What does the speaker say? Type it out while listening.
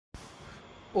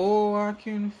Oh, I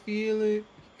can feel it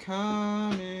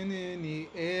coming in the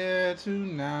air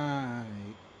tonight.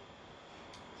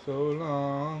 So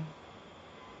long.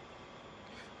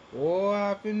 Oh,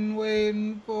 I've been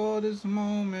waiting for this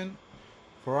moment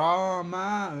for all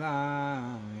my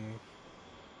life.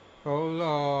 Oh,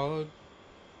 Lord.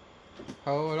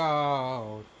 Oh,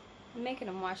 Lord. I'm making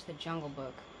him watch The Jungle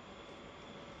Book.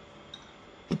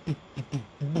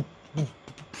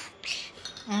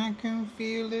 I can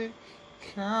feel it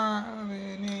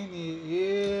coming in the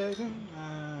air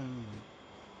tonight.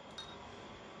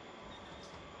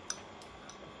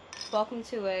 Welcome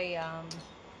to a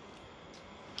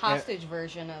hostage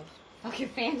version of fucking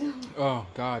fandom. Oh,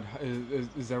 God.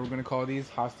 Is that what we're going to call these?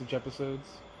 Hostage episodes?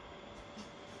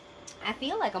 I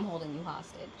feel like I'm holding you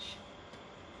hostage.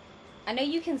 I know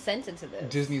you consented to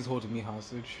this. Disney's holding me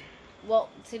hostage. Well,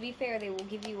 to be fair, they will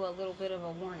give you a little bit of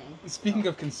a warning. Speaking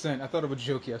of consent, I thought of a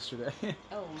joke yesterday.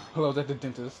 Oh my. While I was at the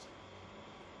dentist.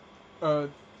 The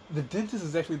dentist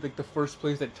is actually like the first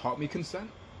place that taught me consent.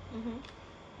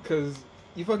 Because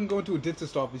you fucking go into a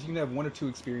dentist office, you can have one or two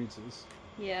experiences.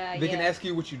 Yeah, They can ask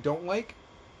you what you don't like,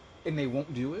 and they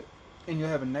won't do it, and you'll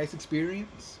have a nice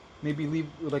experience. Maybe leave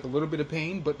with like a little bit of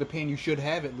pain, but the pain you should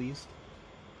have at least.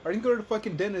 Or you can go to the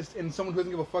fucking dentist and someone who doesn't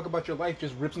give a fuck about your life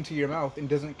just rips into your mouth and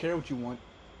doesn't care what you want,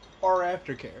 or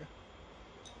aftercare.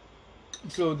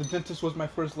 So the dentist was my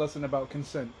first lesson about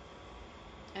consent.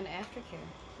 And aftercare.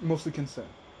 Mostly consent.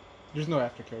 There's no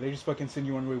aftercare. They just fucking send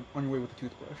you on your way with a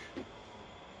toothbrush.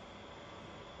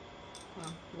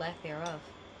 Well, lack thereof.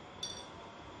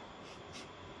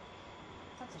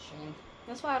 That's a shame.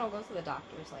 That's why I don't go to the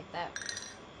doctors like that.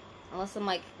 Unless I'm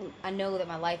like, I know that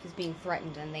my life is being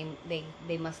threatened and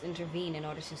they must intervene in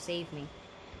order to save me.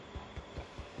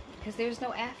 Because there's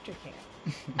no aftercare.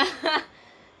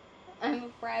 I'm a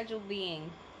fragile being.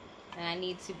 And I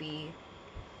need to be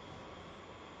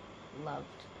loved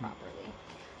properly.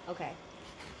 Okay.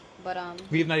 But,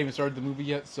 We have not even started the movie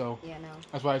yet, so... Yeah, no.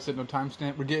 That's why I said no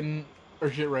timestamp. We're getting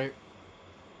our shit right.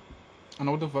 I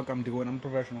know what the fuck I'm doing. I'm a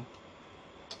professional.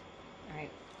 Alright.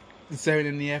 It's 7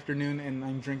 in the afternoon and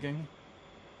I'm drinking.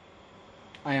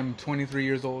 I am 23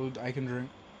 years old. I can drink.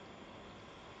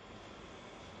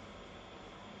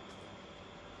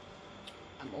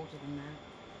 I'm older than that.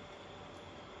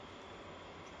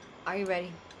 Are you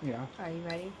ready? Yeah, Are you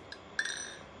ready?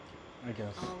 I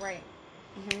guess. Alright.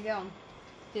 Here we go.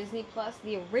 Disney Plus,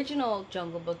 the original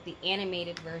Jungle Book, the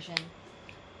animated version,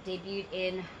 debuted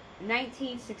in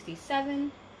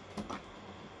 1967.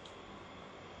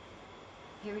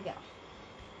 Here we go.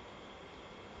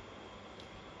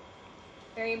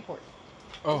 Very important.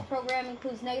 Oh. This program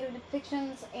includes negative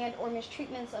depictions and or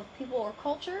mistreatments of people or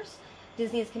cultures.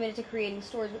 Disney is committed to creating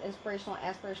stories with inspirational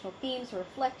and aspirational themes to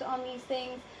reflect on these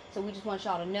things. So we just want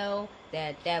y'all to know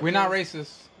that We're not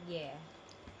racist. Yeah.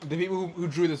 The people who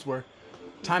drew this were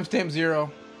timestamp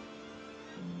 0.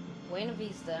 Buena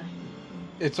Vista.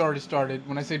 It's already started.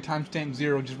 When I say timestamp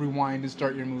 0, just rewind and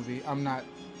start your movie. I'm not...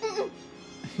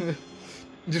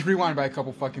 Just rewind by a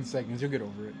couple fucking seconds. You'll get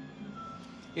over it.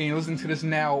 And you're listening to this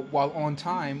now while on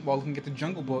time, while looking at the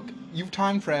Jungle Book. You've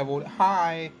time traveled.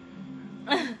 Hi.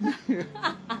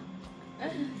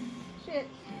 Shit.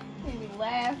 Made me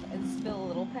laugh and spill a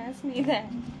little past me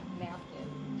that napkin.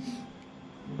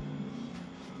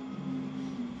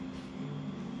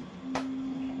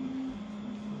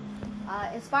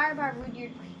 Inspired by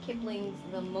Rudyard Kipling's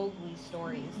The Mowgli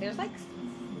stories. There's like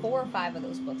 4 or 5 of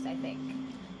those books, I think.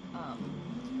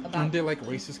 Aren't they like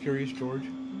racist Curious George?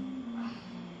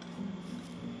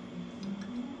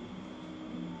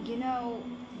 You know,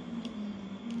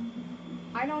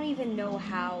 I don't even know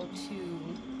how to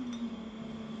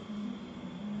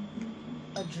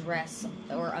address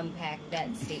or unpack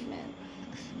that statement.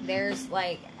 There's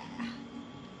like,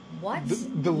 what?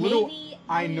 The little Maybe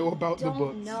I know about the books.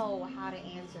 I don't know how to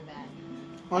answer that.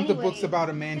 Aren't Anyway, the books about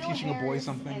a man Phil teaching a boy Harris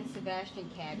something? And Sebastian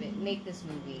Cabot make this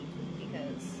movie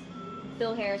because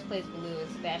Phil Harris plays Baloo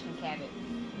and Sebastian Cabot,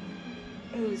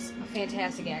 who's a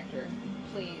fantastic actor,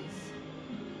 plays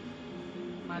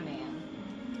my man.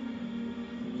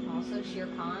 Also, Shere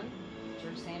Khan,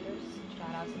 George Sanders,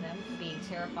 shout out to them for being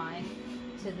terrifying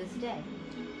to this day.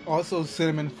 Also,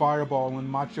 Cinnamon Fireball and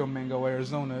Macho Mango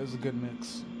Arizona is a good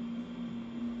mix.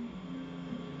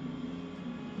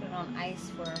 Put it on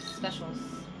ice for specials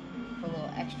for a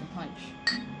little extra punch.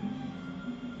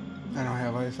 I don't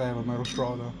have ice, I have a metal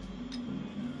straw though.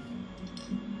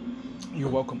 You're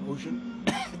welcome, Ocean.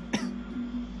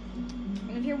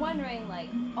 And if you're wondering, like,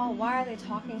 oh, why are they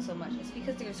talking so much? It's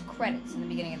because there's credits in the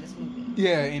beginning of this movie.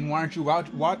 Yeah, and why aren't you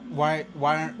why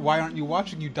aren't you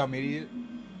watching, you dumb idiot?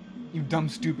 You dumb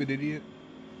stupid idiot.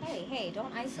 Hey,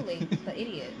 don't isolate the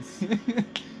idiots.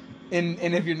 And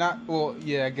if you're not, well,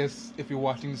 yeah, I guess if you're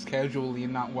watching this casually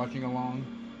and not watching along,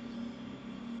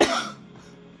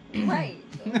 Right.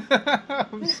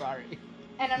 I'm sorry.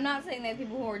 And I'm not saying that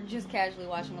people who are just casually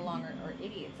watching along are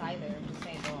idiots either. I'm just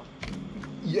saying, well,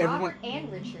 Yeah, Robert and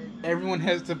Richard. everyone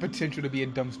has the potential to be a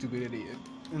dumb, stupid idiot,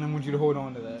 and I want you to hold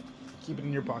on to that. Keep it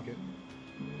in your pocket.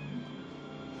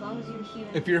 As long as you're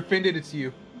human. If you're offended, it's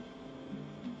you.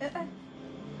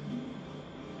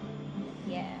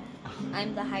 Yeah,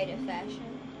 I'm the height of fashion.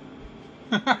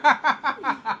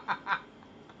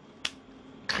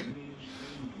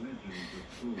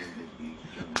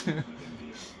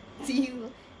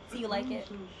 Do you like it?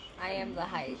 I am the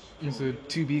height. It's a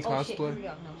 2B Oh shit, here we cosplay go.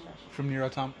 No, shush. from Nier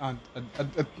Automaton. It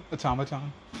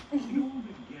all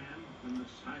began when the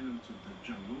silence of the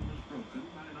jungle was broken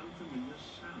by an unfamiliar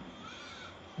sound.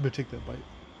 But take that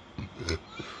bite.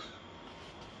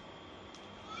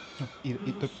 No, eat It was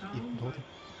a the whole sound thing.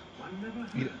 one never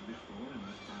heard Eat it. before in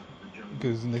this part of the jungle.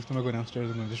 Because next time I go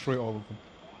downstairs, I'm going to destroy all of them.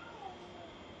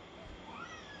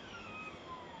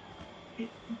 It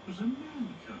was a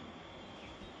man cub.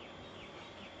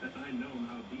 Had I known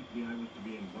how deeply I was to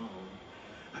be involved,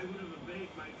 I would have obeyed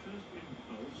my first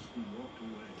impulse and walked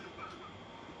away.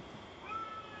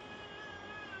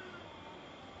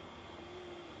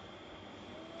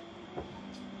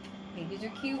 Babies are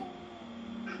cute.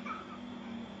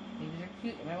 Babies are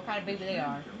cute. No matter what kind of baby they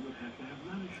are. Cub would have to have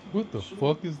nourishment. What the So,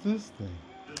 fuck is this thing?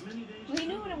 as many days We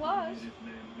knew what it was. in his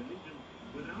man village,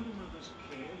 and without a mother's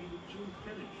care, he would soon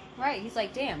perish. Right, he's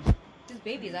like, damn, this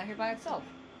baby is out here by itself.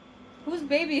 Whose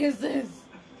baby is this?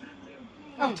 A family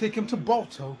of I'll take him to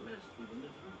Balto. blessed with a litter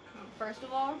of cubs. First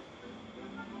of all,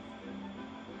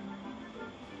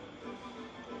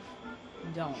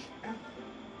 don't.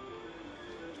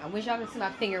 I wish y'all could see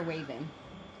my finger waving.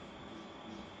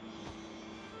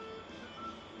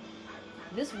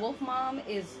 This wolf mom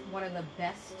is one of the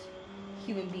best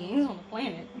human beings on the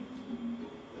planet.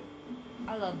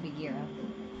 I love Bagheera.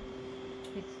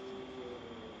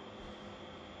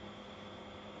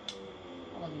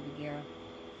 I love you, Bagheera.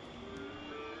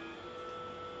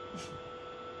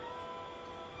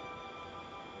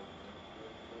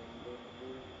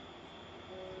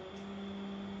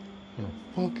 You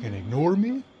gonna fucking ignore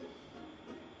me?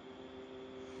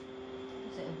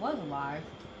 It was alive.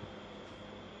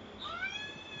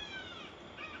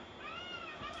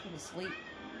 He was asleep.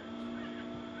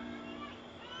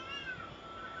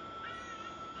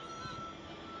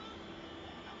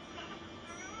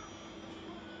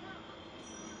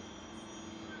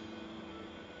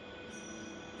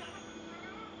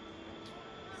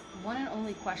 One and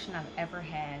only question I've ever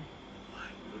had. I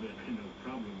would have had no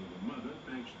problem with a mother,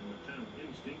 thanks to maternal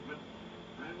instinct, but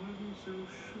I wasn't so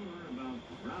sure about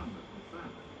Robert, the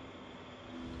father.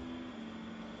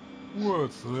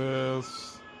 What's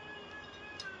this?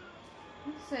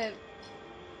 I said,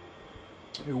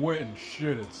 It went and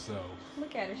shit itself.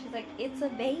 look at her. She's like, it's a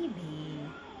baby.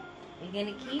 We're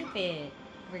gonna keep it.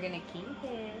 We're gonna keep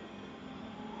it.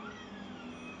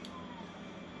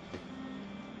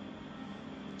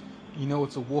 You know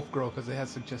it's a wolf girl because it has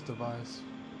suggestive eyes.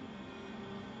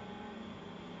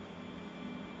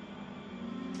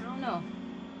 I don't know.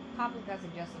 Papa's got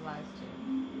suggestive eyes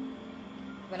too.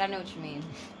 But I know what you mean.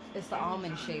 It's the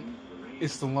almond shape.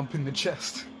 It's the lump in the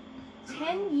chest.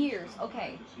 10 years.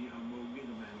 Okay. To see how Mowgli, the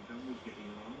man cub, was getting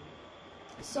along.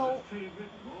 So My favorite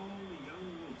of all the young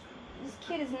wolf cubs. this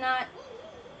kid has not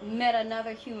met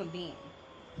another human being.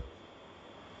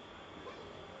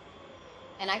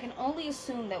 And I can only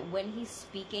assume that when he's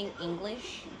speaking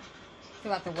English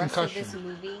throughout the rest of this Concussion.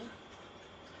 movie,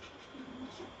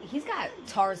 he's got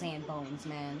Tarzan bones,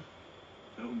 man.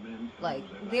 No man cub Like,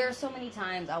 was ever- there are so many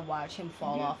times I watch him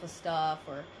fall off of stuff,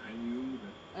 or I knew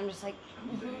that I'm just like,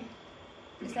 someday mhm. he It's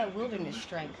would that have to wilderness match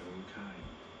strength. his own kind.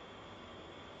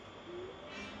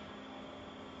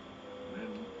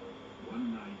 Then,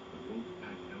 one night, the wolf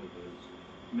pack elders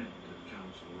met at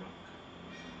Council Rock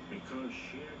because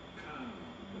Shere Khan,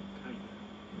 the tiger,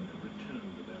 had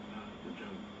returned to their part of the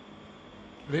jungle.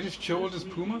 They just chill with this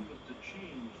This puma? meeting was to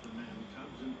change the man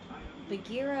cub's entire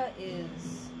Bagheera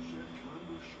is Shere Khan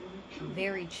will surely kill them.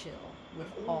 very chill with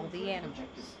all the animals.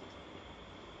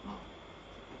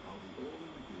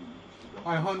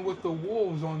 I hunt with the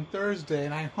wolves on Thursday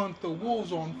and I hunt the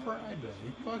wolves on Friday.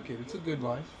 Fuck it, it's a good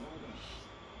life.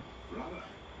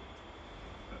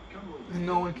 And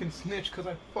no one can snitch because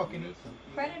I fucking eat them.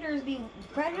 Predators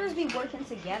be working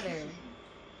together.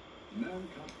 Man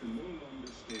cub can no longer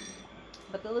stay with the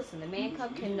pack. But listen, the man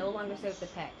cub can no longer serve the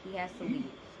pack. He has to leave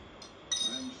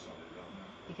I'm sorry, Rama.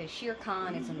 because Shere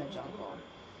Khan is in the jungle.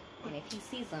 And if he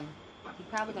sees him, he's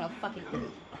probably gonna fucking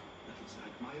eat. It's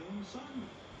like my own son.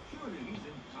 Surely he's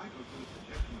entitled to the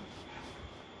protection of the pack.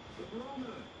 But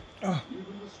Rona,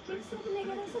 even the He strength said, of the nigga,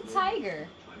 pack that's is a no tiger.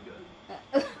 tiger. But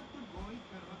the boy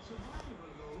cannot survive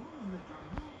alone in the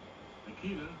jungle.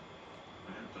 Akira,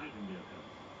 I have tightened your help.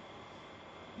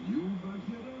 You,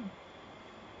 Bagheera?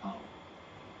 How?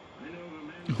 I know a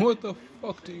man. What the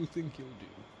fuck do you think you'll do?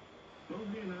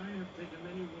 Mowgli and I have taken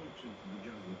many walks into the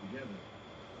jungle together.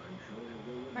 I'm sure you'll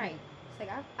go with me. Right. It's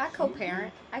like, I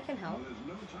co-parent. I can help. Well, there's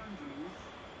no time to lose.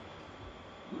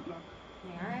 Good luck.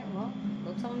 Alright, well,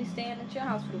 go tell him he's staying at your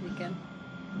house for the weekend.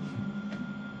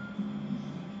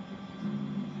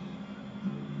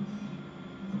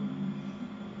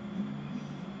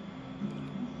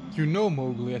 You know,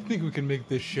 Mowgli, I think we can make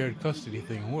this shared custody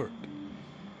thing work.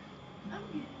 I'm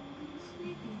getting a little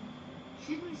sleepy.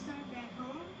 Should we start back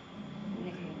home?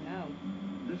 Nigga, no.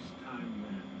 This time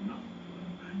we're not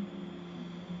going back.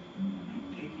 I'm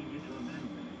taking you to a man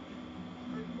village.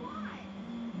 But why?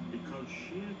 Because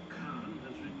Shere Khan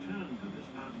has returned to this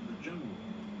part of the jungle.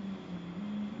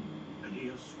 And he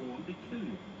has sworn to kill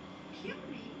you. Kill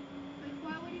me? But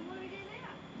why would he want to do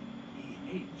that? He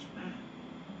hates man.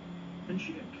 And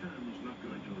Shere Khan is not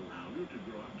going to allow you to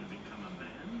grow up to become a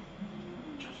man.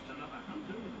 Just another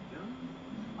hunter with a gun.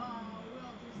 Oh,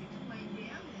 we'll just explain to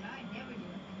him that I'd never do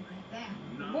a thing like that.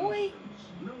 Boy.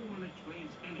 Nonsense. No one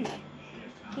explains anything,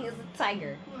 Shere Khan. He is a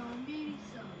tiger. Well, maybe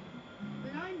so.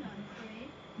 But I'm not afraid.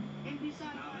 And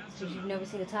besides, Now that's Because you've enough. never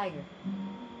seen a tiger.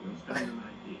 We'll start an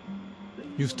idea.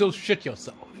 You still shit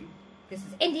yourself. This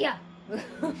is India! You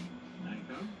Nico?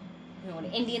 know what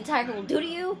an Indian tiger will do to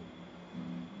you?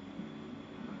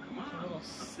 Come on. Little Up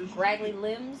this scraggly street.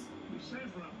 limbs. Be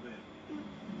safer up there.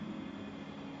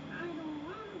 I don't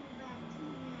want to go back to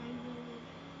my village.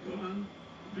 Go on.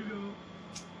 You go.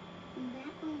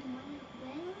 Back on my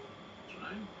village? That's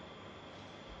right.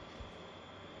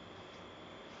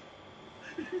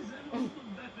 Is that all the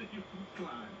better you can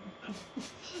climb?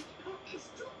 Oh, it's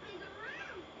too big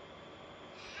around.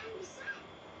 And besides,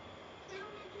 they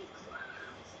don't have any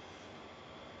claws.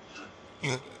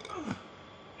 Yes.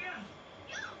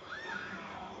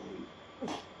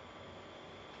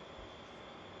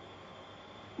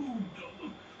 Oh,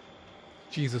 dog.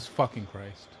 Jesus fucking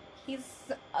Christ. He's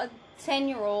a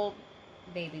 10-year-old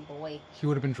baby boy. He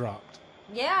would have been dropped.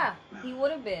 Yeah, he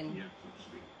would have been. Yeah, so to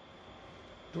speak.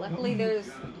 Luckily, there's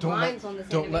Don't lines on this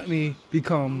Don't let animation. me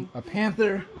become a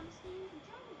panther. I want to stay in the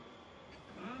jungle.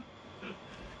 Huh? It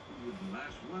wouldn't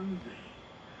last one day.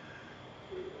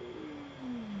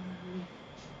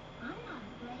 I'm not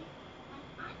afraid.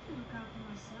 I can look out for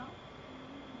myself.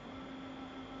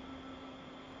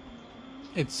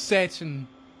 It's Satan.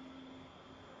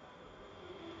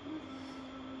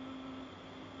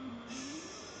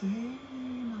 Say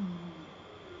no.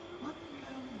 What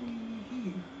have we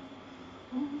here?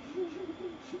 Oh,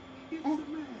 it's a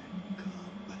man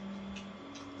cub.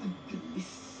 A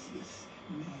delicious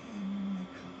man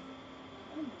cub.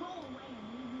 Oh, go away and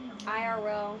leave me alone.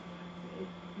 IRL.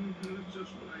 That's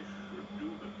just what I should do,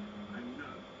 but I'm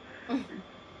not.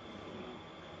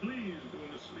 Please go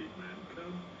to sleep, man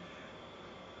cub.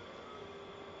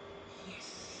 Yes,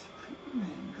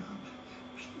 man cub.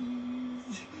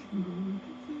 Please go to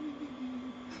sleep.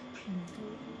 Please go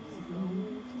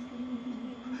to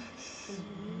sleep.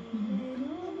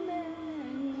 Little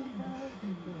man cub,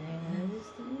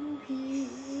 rest in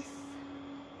peace.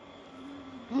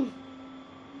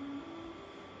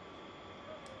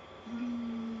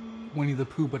 Winnie the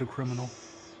Pooh, but a criminal.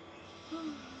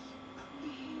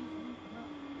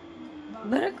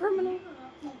 But a criminal.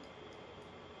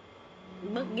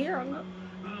 But Gera.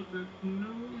 There's no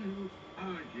use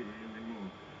arguing anymore.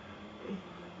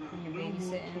 You're No more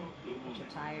babysitting, talk, no but more. you're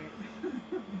tired.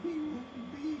 He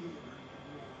won't be here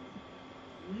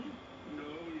anymore. No,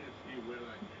 yes, he will.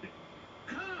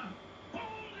 Car!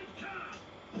 Hold it, car!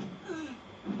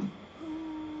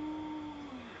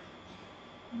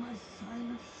 My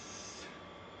sinus.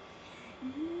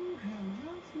 You have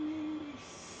just made a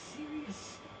serious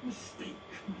mistake,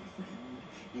 my friend.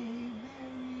 A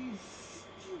very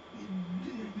stupid.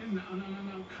 No,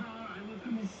 car. I was a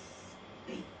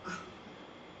mistake.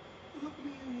 Look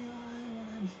me in the eye when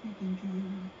I'm speaking to you.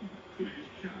 Please,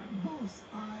 car. Both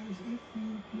eyes, if you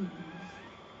please.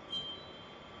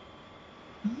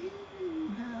 You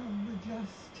have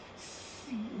just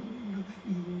sealed your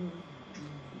doom.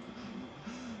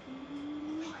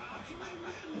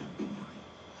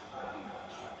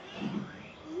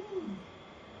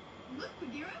 Look,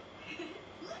 Bagheera.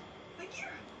 Look,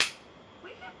 Bagheera.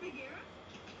 Wake up, Bagheera.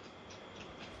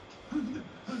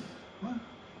 What?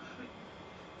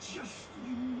 Just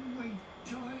you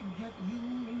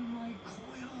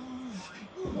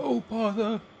Oh,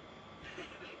 bother.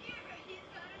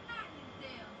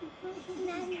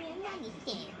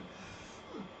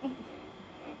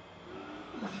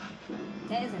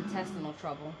 That is intestinal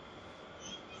trouble.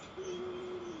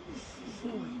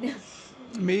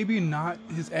 Maybe not.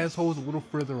 His asshole is a little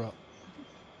further up.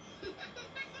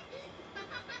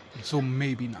 So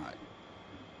maybe not.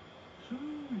 So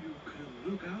you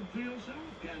can look out for yourself,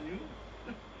 can you?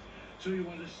 So you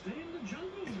want to stay in the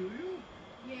jungle, do you?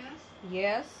 Yes,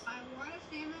 Yes. I want to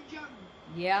stay in the jungle.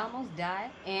 Yeah, I almost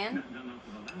died. And No, not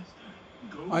for the last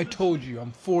time. Go I with told you,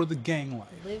 I'm for the gang life.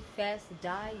 live fast,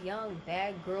 die young.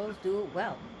 Bad girls do it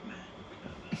well.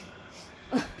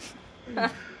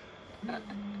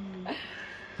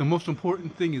 The most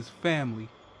important thing is family,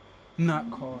 not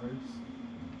cars.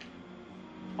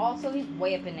 Also, he's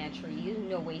way up in that tree. There's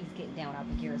no way he's getting down without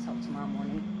Bagheera's help tomorrow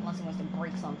morning. Unless he wants to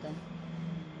break something.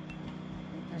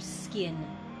 Or skin.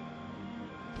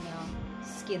 You know,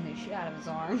 skin the shit out of his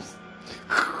arms.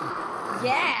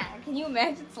 Yeah! Can you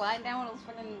imagine sliding down one of those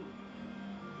fucking...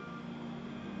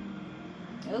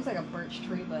 It looks like a birch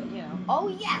tree, but, you know. Oh,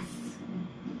 yes!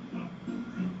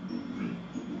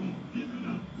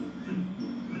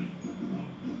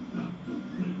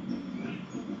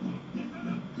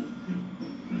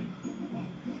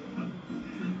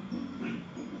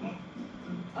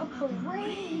 A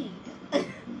parade! no.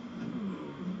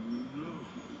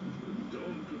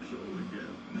 Don't patrol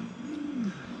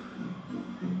again.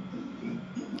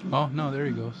 Oh, no, there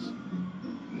he goes.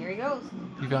 Here he goes.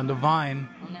 He found a vine.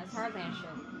 On that Tarzan shit.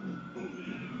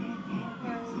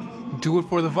 Do it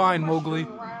for the vine, Mowgli.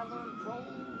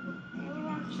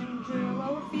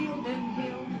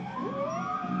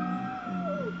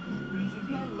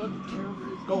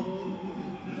 Military gold.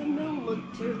 The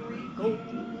military gold.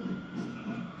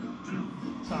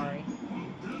 Sorry.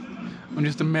 I'm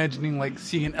just imagining like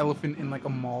seeing an elephant in like a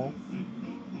mall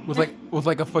with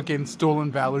like a fucking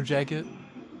stolen valor jacket.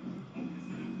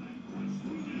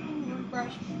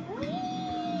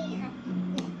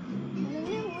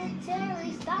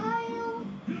 Military style.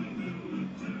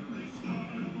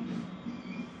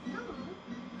 Hello,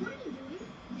 what are you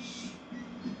doing? Shh.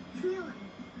 Thriller,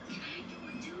 can I do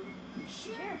it too?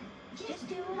 Sure. Just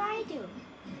do what I do.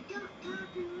 Don't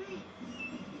talk and race.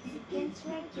 It's against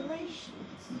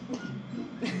regulations.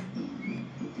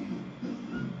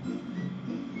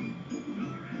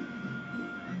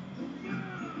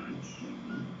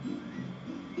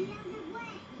 The other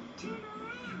way. Turn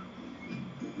around.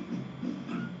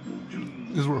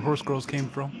 This is where horse girls came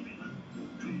from.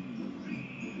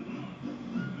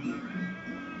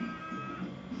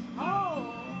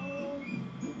 Oh.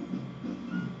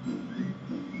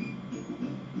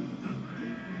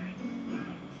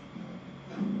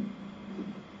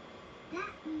 That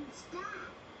means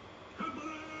stop.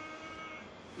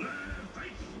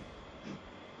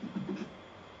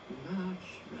 March.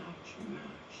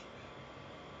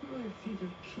 My feet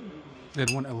are killing me.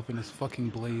 That one elephant is fucking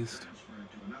blazed. Transfer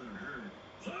it to another herd.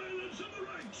 Silence of the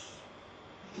rights.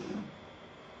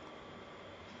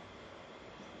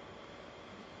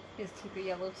 His teeth are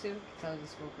yellow too. Tell he's a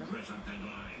smoker. Press up that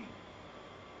line.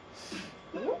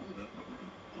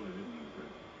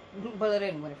 Pull it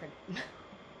in, Winifred.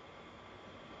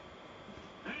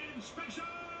 Inspection!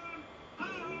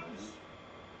 Arms!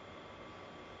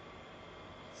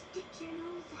 Stick your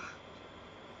nose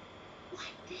out.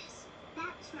 Like this.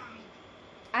 That's right.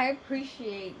 I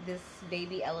appreciate this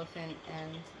baby elephant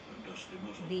and Dusty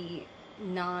muzzle. the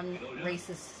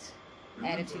non-racist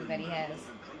attitude that he has.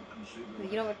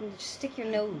 You know what? Just stick your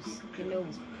nose. Your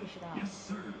nose. Push it out. Yes,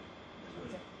 sir.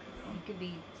 You could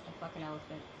be a fucking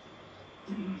elephant.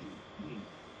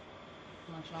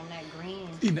 Munching on that green.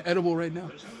 Eating an edible right now.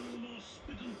 Let's have a little more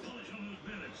spit and polish on those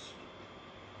banners.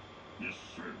 Yes,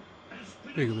 sir. As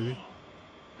spit There you go, and baby. law.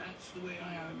 That's the way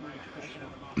I earned my commission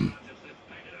on the Mount Rogers Lift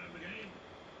Packet Arm Brigade.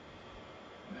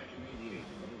 Back in '88.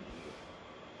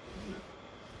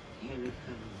 Here it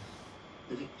comes.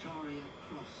 The Victoria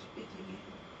Cross bit again.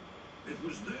 It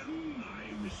was then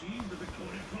I received the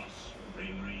Victoria Cross for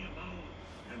bravery above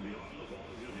and beyond the fall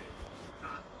of duty.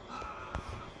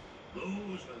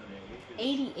 Those were the days.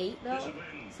 88 though?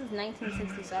 This is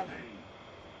 1967.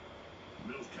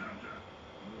 Bill's character.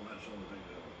 Oh, that sort of thing.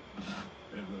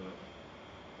 And, where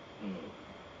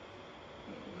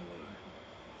was I?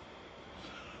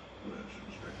 Oh, that's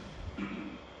Inspector.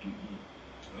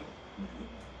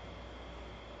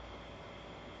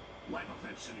 Wipe off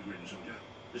that silly grin, soldier.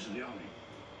 This is the army.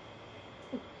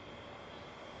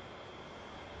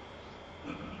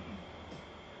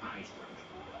 Eyes closed.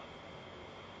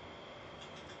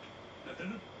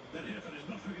 Lieutenant, that haircut is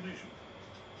not regulation.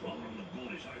 Rather on the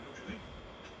bawdy side, don't you think?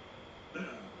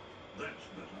 There.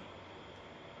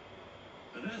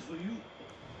 as for you,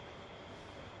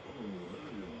 oh,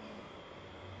 there you are.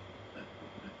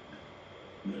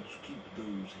 Let's keep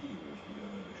those heels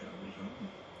together, shall we, son?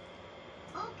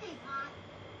 Okay, Pop.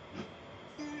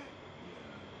 Sir.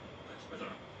 Yeah, that's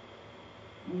better.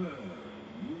 Well,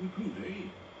 new recruit, eh?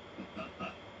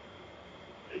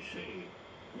 I say,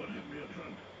 what happened to your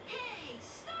trunk? Hey,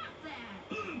 stop that!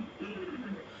 A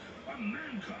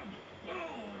man cub?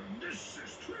 Oh, this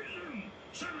is treason!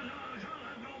 Sabotage! I'll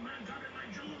have no man cub in my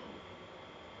jewel!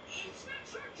 It's not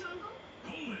your jungle.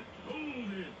 Hold it,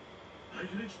 hold it! I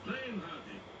can explain,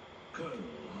 Hardy. Colonel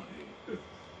Hardy.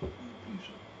 Please,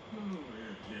 sir. Oh,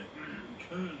 yes.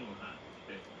 Colonel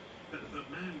Hardy. The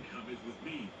man cub is with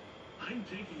me. I'm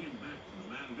taking him back to the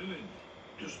man village.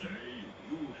 To stay,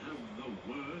 you have the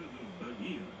word of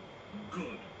Bagheera.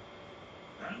 Good.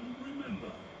 And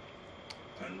remember,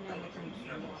 an elephant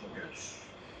never forgets.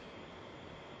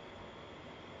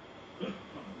 The opportunity,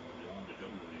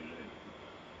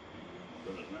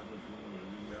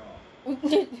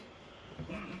 eh?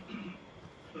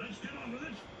 Let's get on with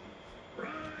it.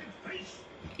 Right face.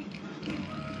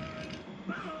 Forward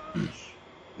march.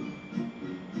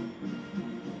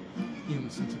 Human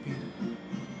centipede.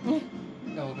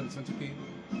 Elephant centipede.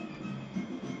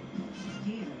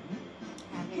 Dear,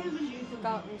 Haven't you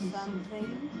forgotten something?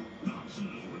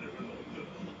 Nonsense with it, little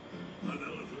girl. An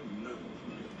elephant never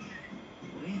forgets.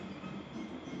 well,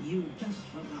 you just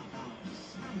forgot our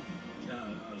son.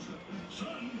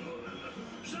 Son,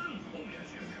 son. Oh,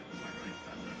 yes, quite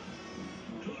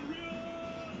right. To the rear,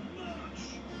 march.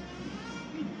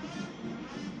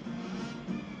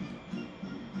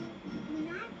 When I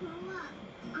grow up,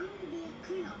 I'm gonna be a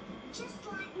colonel, just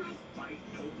like my... I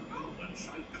don't know once.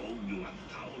 I told you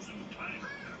 1,000 times.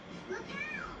 Pop, look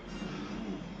out!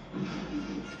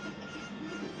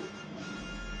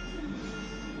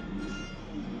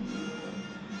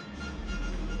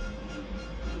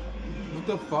 What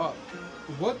the fuck?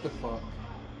 What the fuck?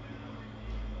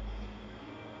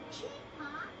 Gee,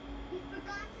 Pop, you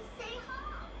forgot to say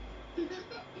hop.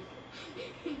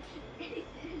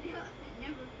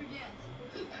 Never forget.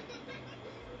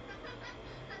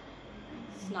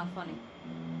 It's not funny.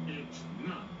 It's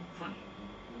not funny.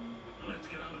 Let's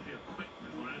get out of here quick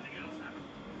before anything else happens.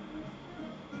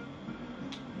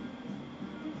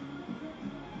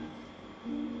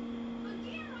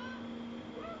 Bagheera,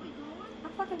 where are we going? I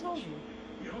fucking told you.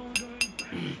 You're going back to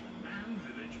the man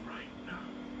village right now.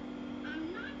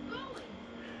 I'm not going.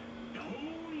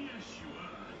 Oh, yes, you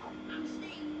are. I'm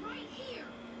staying right here.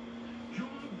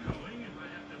 You're going if I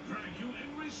have to drag you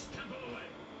every step of the way.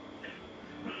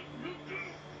 Let go of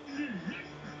me.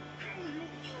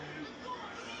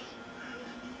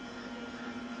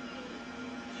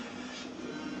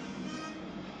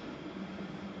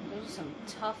 Those are some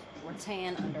tough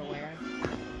rattan underwear. Oh,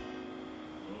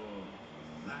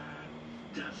 that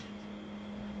does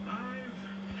it. I've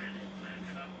had it, man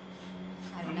cub.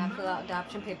 I did not fill out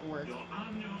adoption paperwork. You're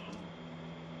on your own.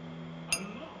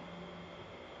 Alone.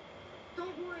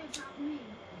 Don't worry about me.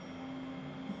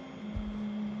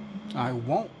 I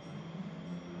won't.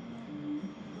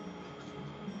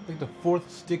 Like the fourth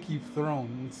stick you've thrown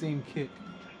in the same kick.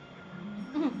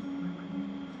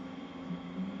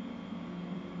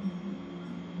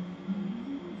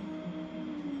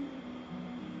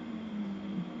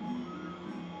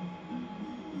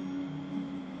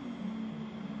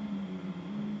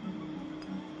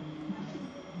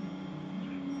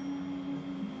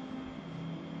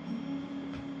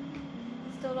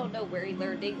 Still don't know where he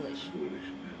learned English.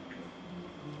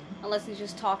 Unless he's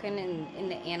just talking in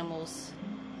the animals.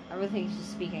 I really think he's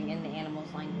just speaking in the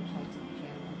animals' language, like to each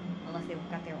animal. Unless they've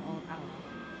got their own, I don't know.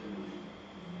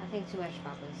 I think too much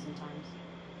about this sometimes.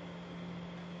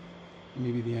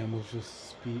 Maybe the animals just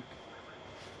speak.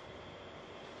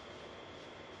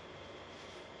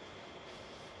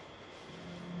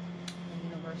 A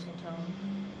universal tone.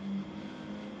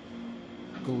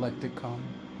 Galactic calm.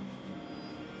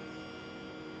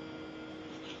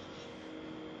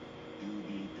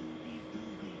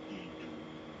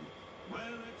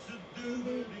 Well, it's a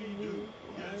doobity-doo.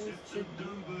 Yes, it's a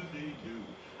doobity-doo.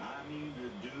 I mean a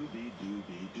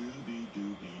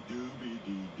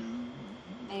doobie-doobie-doobie-doobie-doobie-doo.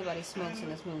 Anybody smokes in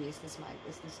this movie is this dude.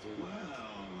 Well,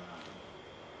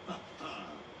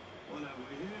 what have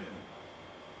we here?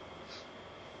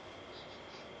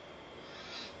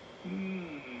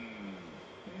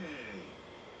 Hey,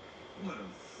 what a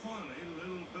funny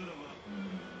little bit of a...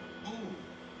 Oh,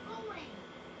 Go away.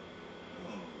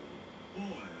 oh,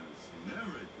 boy, I've seen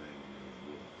everything in this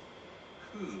book.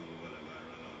 Cool, what have I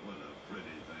run on? What a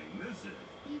pretty thing this is.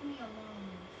 Leave me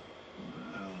alone.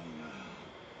 Well, now,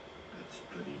 I That's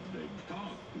pretty big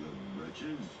talk, little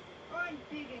britches. I'm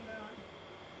big enough.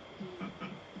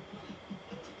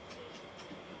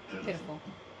 Pitiful.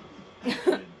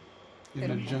 In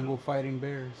the jungle fighting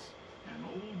bears. An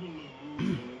old balloon will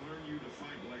learn you to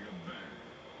fight like a bear.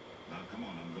 Now, come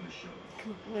on, I'm gonna show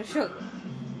you. I'm gonna show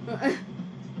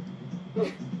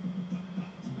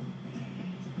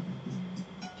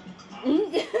Real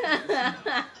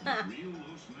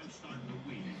loose men start to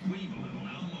weave a little.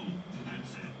 Now move.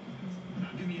 That's it. Now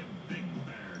give me a big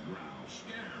bear growl.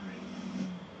 Scare me.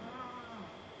 Oh,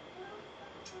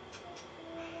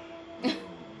 boy.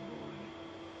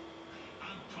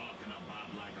 I'm talking about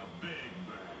like a big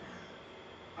bear.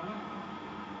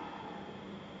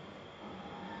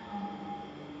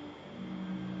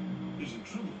 He's in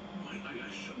trouble. I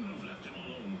shouldn't have left him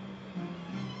alone.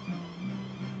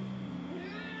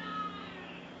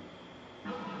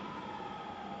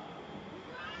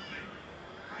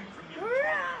 Right from your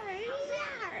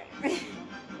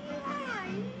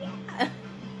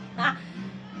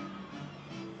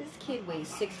This kid weighs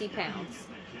 60 pounds.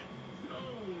 Oh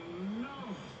no!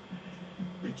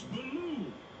 It's Baloo!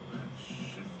 That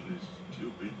shiftless,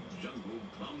 stupid jungle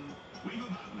plum. We go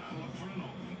back now, look for an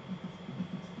opening.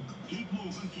 Keep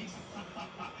moving, keep.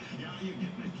 Yeah, you're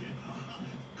getting it, kid.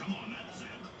 Come on, that's it.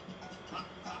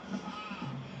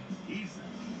 He's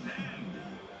dead.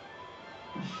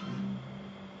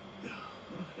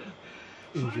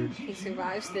 Injured. He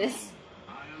survives this.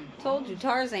 Told you,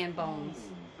 Tarzan bones.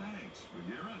 Thanks,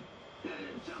 Bagheera.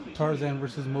 Tell me, Tarzan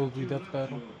versus Mowgli death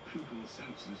battle. your pupil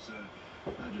senses,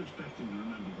 how'd you expect him to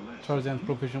remember the lesson? Tarzan's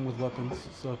proficient with weapons,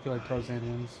 so I feel like Tarzan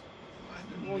wins.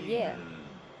 Well, yeah.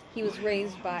 He was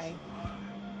raised by,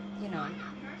 you know,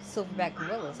 silverback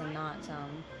gorillas and not,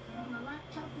 I'm a lot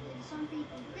tougher than some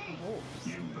people think. wolves.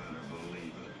 You better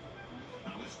believe it.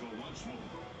 Now let's go once more.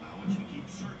 Now once you keep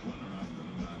circling or I'm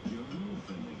gonna knock your roof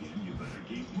in again. You better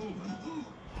keep moving. Ooh,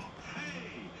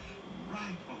 hey,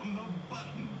 right on the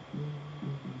button.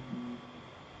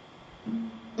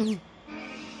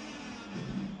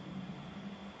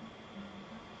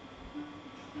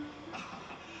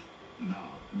 No,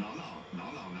 now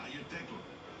you're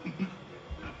tickling.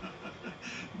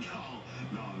 No,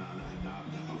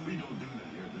 we don't do that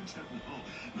here.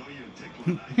 No, you're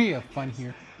tickling. We have fun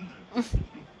here.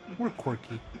 We're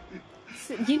quirky.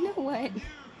 So, you know what?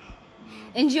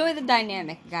 Enjoy the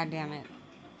dynamic, goddammit.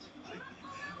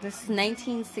 This is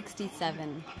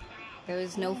 1967. There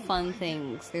is no fun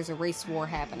things. There's a race war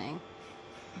happening.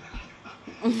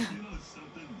 You know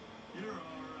something? You're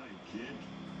all right, kid.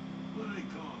 What do they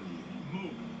call you?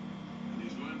 Moving. And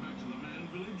he's going back to the man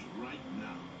village right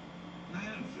now.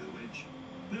 Man village?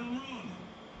 They'll ruin him.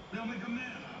 They'll make a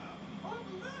man out of him. Oh,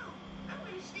 Baloo, I'm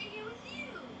gonna stay here with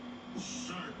you.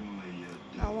 Certainly you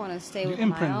do. I want to stay You with my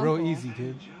imprint uncle. real easy,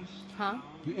 kid. Huh?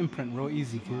 You imprint real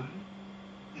easy, kid.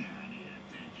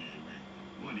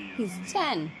 What do you He's mean?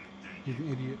 10. He's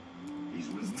an idiot. He's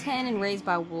with He's me. 10 and raised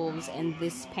by wolves and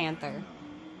this panther.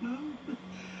 No,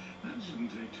 that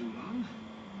shouldn't take too long.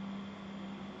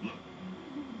 Look,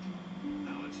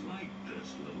 now it's like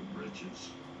this, little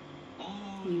britches.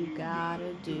 All You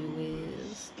gotta do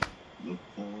is... look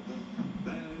for the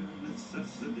bare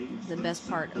necessities. The best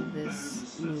part of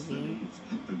this movie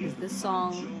is this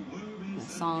song, the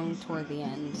song toward the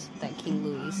end that King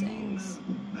Louis sings.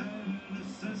 Bare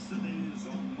necessities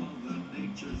are Mother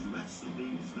Nature's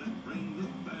recipes that bring the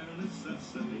bare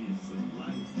necessities of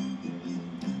life.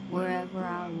 Wherever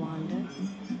I wander,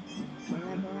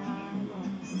 wherever I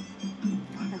roam,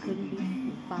 I couldn't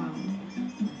be fonder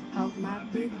of my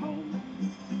big home.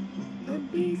 The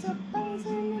bees are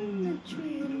buzzing in the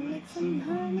tree and make some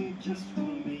honey just for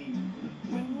me.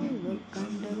 When we look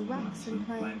under rocks and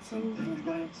plants and with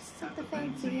words of the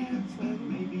fancy ants, and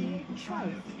maybe try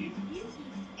it. You eat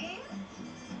ants?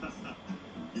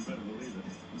 You better believe it.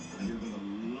 You're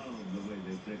gonna love the way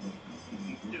they tickle.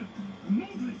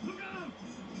 Mowgli, look out!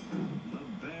 The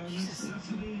bare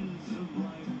necessities of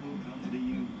life will come to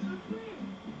you.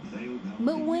 They'll come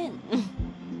But to you. when?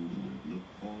 Look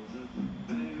for the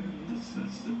bare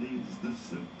necessities, the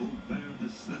simple bare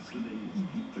necessities.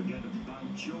 Forget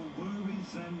about your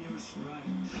worries and your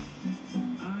strife.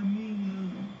 I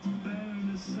mean the bare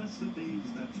necessities.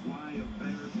 That's why a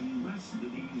bear can rest at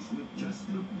ease with just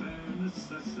the bare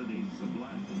necessities of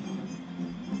life.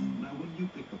 Now when you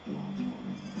pick a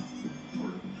pawpaw or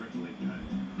a prickly pear,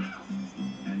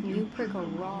 and You prick a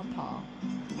raw paw.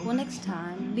 Well, next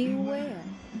time, beware.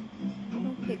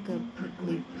 Don't pick a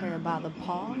prickly pear by the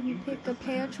paw. You pick a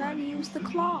pear, try to use the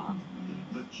claw.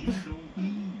 but you don't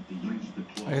need to use the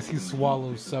claw. I guess he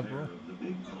swallows several. Of the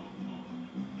big pawpaw.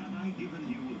 Have I given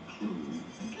you a clue?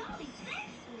 Golly,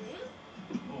 thanks, Baloo.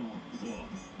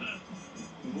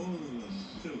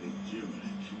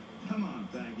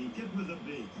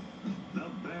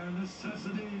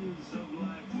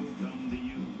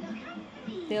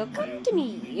 they'll come to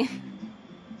me. How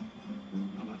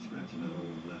about scratching that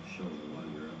old left shoulder while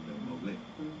you're up there, Mowgli?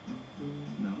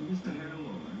 No, just a hair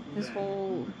lower. This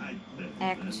whole Right there.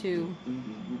 Act 2. Oh,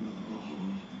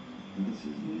 this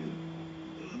is new.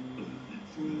 That's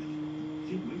good.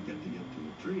 See, we've got to get to a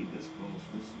tree. This calls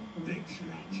for some big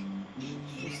scratching.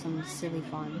 Just some silly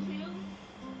fun.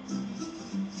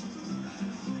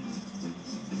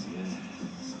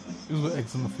 This is what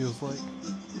eczema feels like.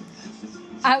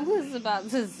 I was about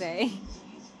to say.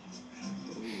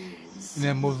 And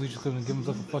then Mosley just gonna give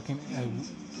himself a fucking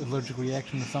allergic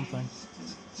reaction to something.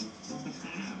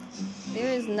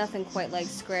 There is nothing quite like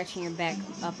scratching your back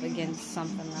up against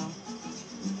something, though.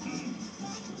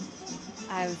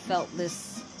 I've felt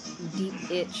this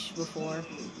deep itch before.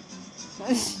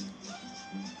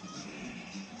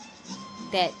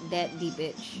 that deep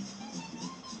itch.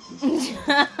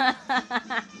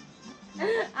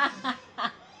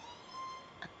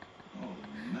 Oh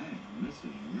man, this is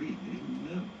really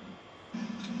new.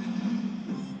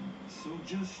 So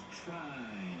just try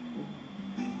and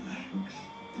relax.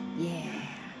 Yeah.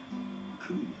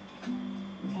 Cool it.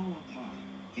 Fall apart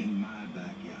in my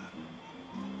backyard.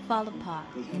 Fall apart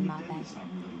Because in my let me tell you back.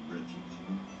 something, little Bridget.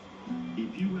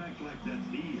 If you act like that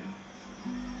here,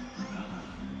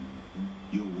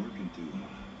 you're working too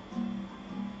hard.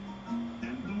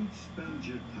 And don't spend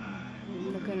your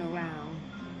time Looking around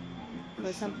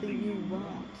for something you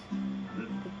want that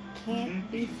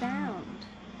can't be found.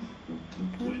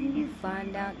 When you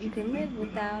find out you can live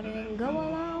without it and go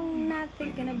along not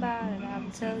thinking about it, I'll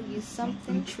tell you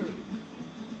something true.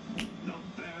 the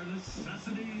bare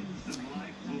necessities of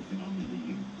life will come to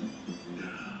you.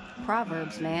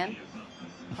 Proverbs, man.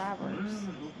 Proverbs.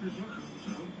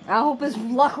 I hope I hope your luck runs out. his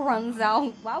luck runs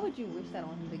out. Why would you wish that on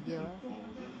him, Bagheera?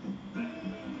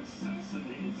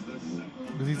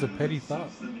 Because he's a petty thought.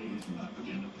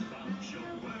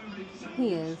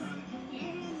 He is.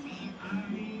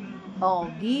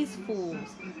 Oh, these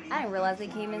fools. I didn't realize they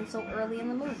came in so early in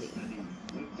the movie.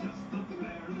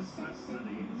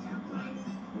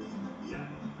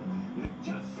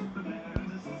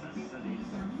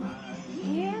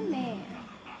 Yeah, man.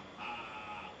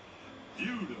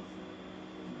 Beautiful.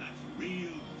 That's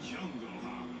real jungle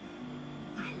harmony.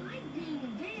 I like being a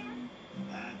bear.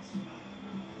 That's my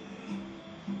boy.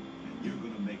 And you're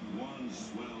gonna make one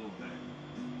swell bear.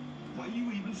 Why,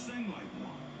 you even sing like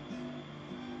one.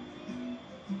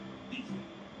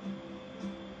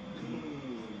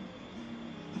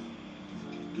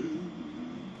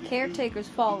 Caretakers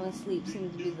falling asleep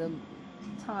seems to be the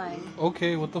time.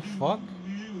 Okay, what the fuck?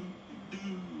 Hey,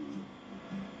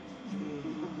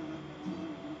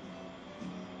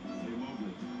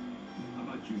 Mowgli, how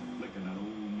about you flicking that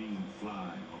old mean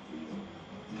fly off of your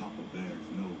Papa Bear's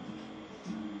nose?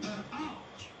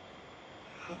 Ouch!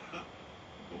 Boy,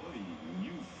 when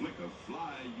you flick a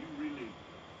fly, you really...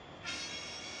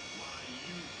 Why,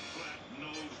 you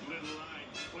flat-nosed,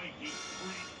 little-eyed, flaky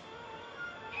freak.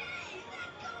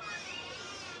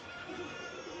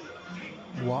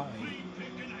 Why? Flea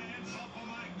picking hands off of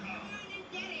my cow.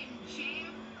 Get him,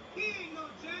 champ. He ain't no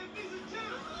champ, he's a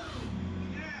chump.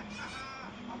 Yeah,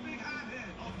 a big hothead.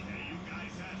 Okay, you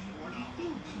guys asked for it. I'll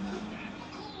Cool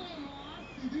him off.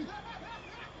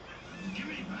 give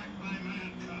me back my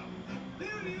man cub.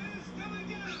 There he is, come and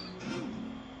get him.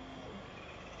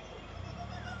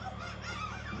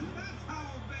 That's how a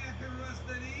bear can rest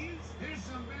at ease. Here's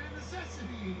some bear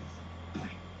necessities.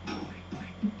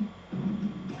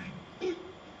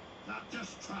 Now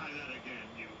just try that again,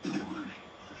 you.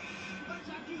 What's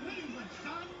that you mean,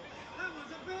 son? That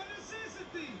was a bear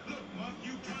necessity. Look, Monk,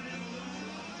 you turn in a little,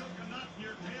 took a knot in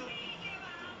your tail.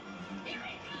 Here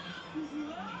he comes.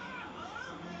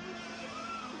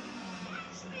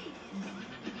 Catch me.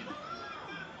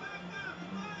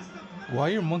 Why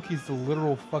are monkeys the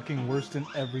literal fucking worst in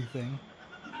everything?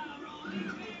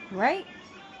 Right?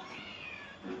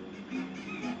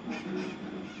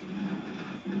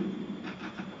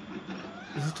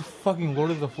 Is this the fucking Lord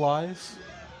of the Flies?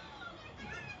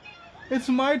 It's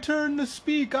my turn to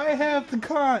speak. I have the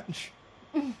conch.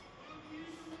 Well,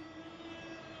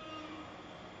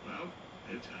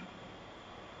 it's happened.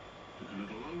 Took a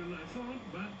little longer than I thought,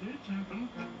 but it's happened.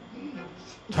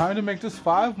 Time to make this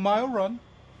 5-mile run.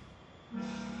 Oh,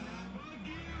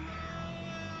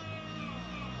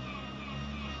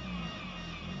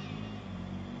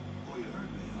 you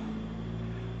heard me, huh?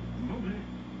 Mowgli!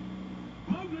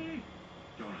 Mowgli!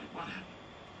 All right, what happened?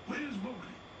 Where's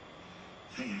Mowgli?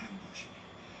 They ambushed me.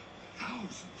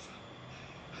 Thousands of them.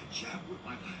 I jabbed with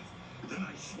my left, then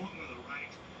I swung with the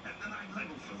right, and then I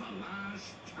leveled for the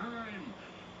last time.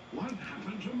 What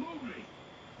happened to Mowgli?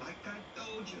 Like I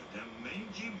told you, them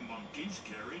mangy monkeys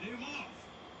carried him off.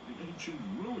 The ancient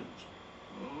ruins.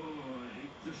 Oh, I hate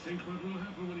to think what will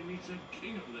happen when he meets that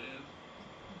king of theirs.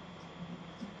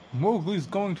 Mowgli's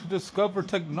going to discover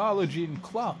technology in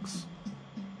clocks.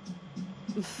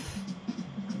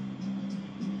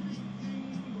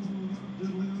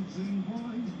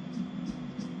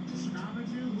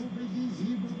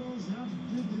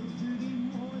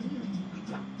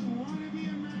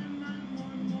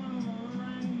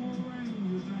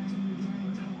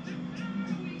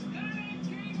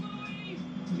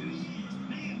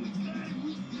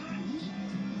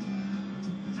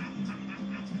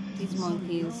 These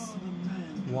monkeys.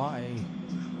 Why?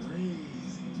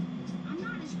 I'm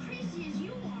not as crazy as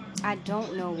you are. I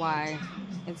don't know why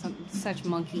it's such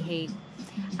monkey hate.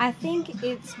 I think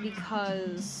it's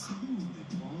because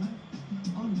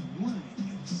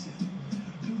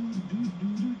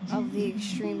of the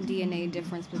extreme DNA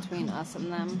difference between us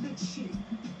and them.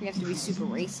 We have to be super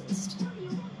racist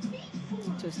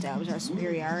to establish our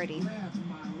superiority.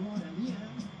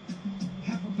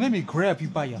 Let me grab you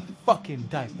by your fucking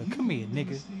diaper. Come here,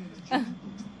 nigga.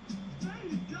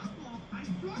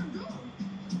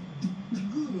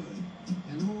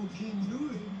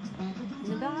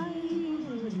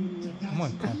 I'm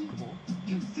uncomfortable.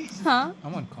 Huh?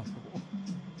 I'm uncomfortable.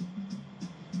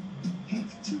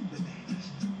 Have 2 bananas.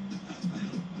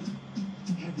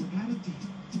 Have you got a deal?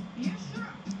 Yes, sir.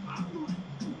 I'll do it.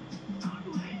 I'll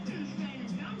do anything to stay in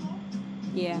the jungle.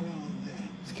 Yeah. Well then,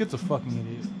 This kid's a fucking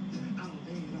idiot. I'll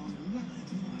lay it on the line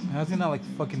for you. How's he not like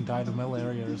fucking died of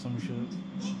malaria or some shit?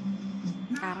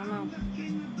 I don't know.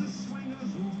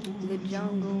 The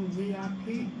jungle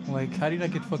VIP. Like, how do you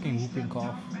not get fucking whooping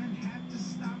cough?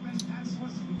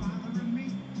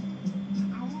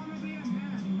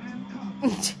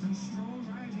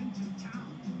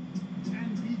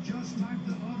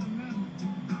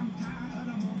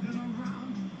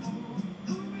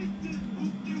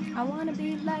 I wanna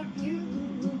be like you.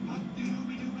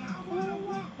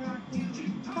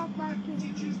 Talk like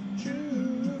you.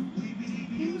 True.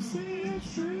 You say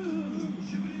it's true.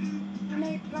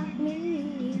 Make like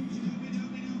me.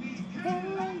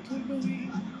 Can't learn to be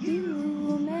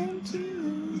human too.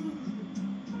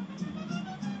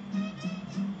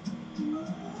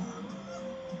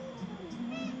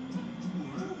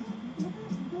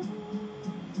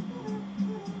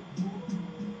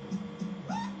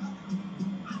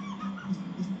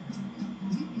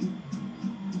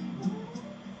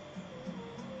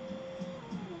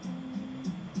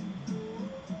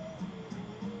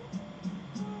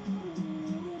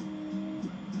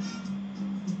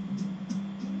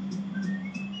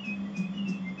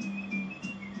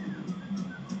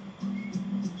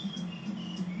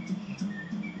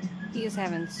 He is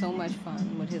having so much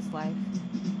fun with his life.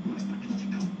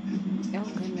 Oh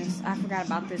goodness, I forgot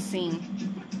about this scene.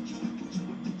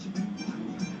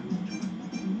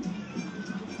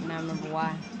 And I remember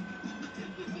why.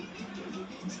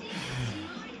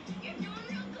 You're doing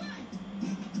real good.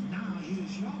 Now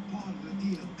here's your part of the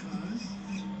deal, cuz.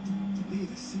 Lay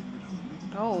the secret on me.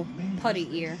 Oh, putty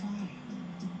ear.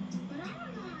 But I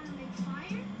don't know how to make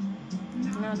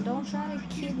fire. Now don't try to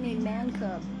kid me, man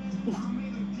cub. I made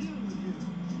a deal with you.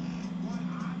 What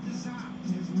I desire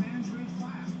is man's red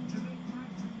fire to make my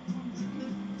dream come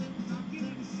true. I'll give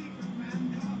you the secret, man.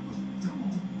 Come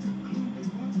on, clue me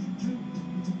what you do.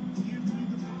 Give me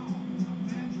the power of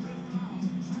man's red flower,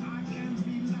 so I can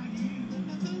be like you.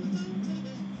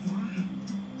 Fire.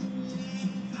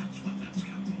 That's what that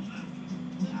scoundrel's after.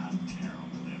 I'll tear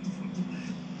him limb from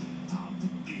limb. I'll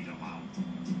beat him out.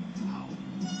 I'll...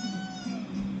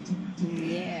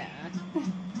 Yeah.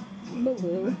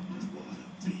 Boo-boo. What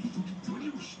a beat. Will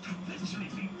you stop that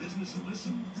sleeping business and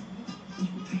listen? This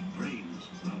will take brains,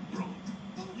 not brawn.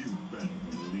 You better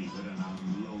believe it, and I'm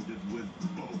loaded with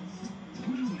both.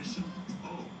 Will you listen?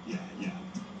 Oh, yeah.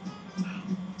 Now,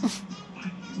 why do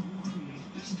you create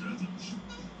disturbance?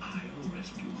 I'll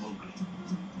rescue Mowgli.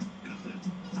 Got that?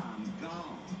 I'm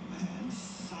gone, man.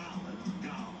 Solid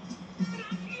gone.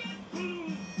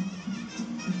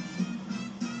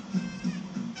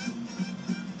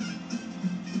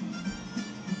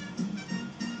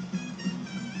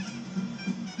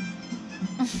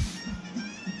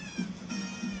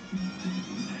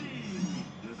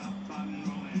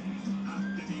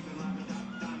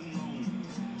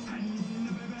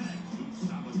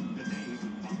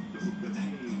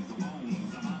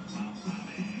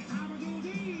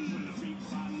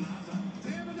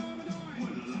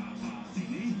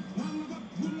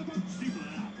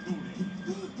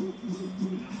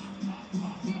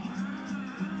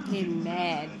 Get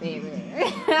mad, baby.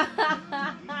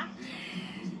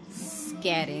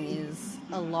 Scatting is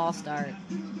a lost art.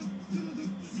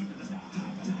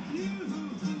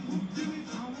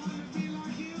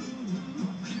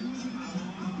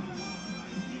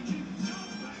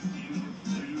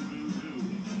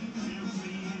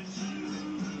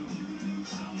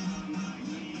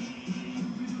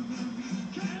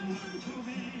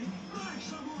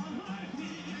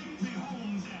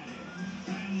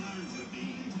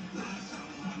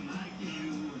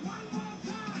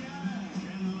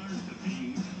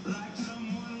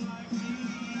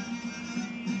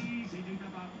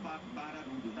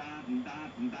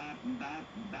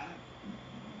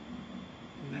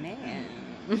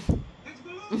 Man.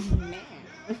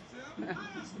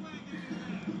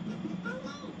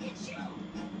 It's you.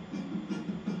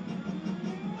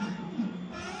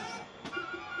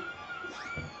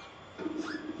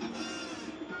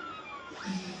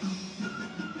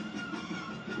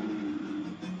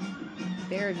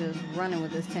 They're just running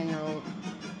with this 10-year-old.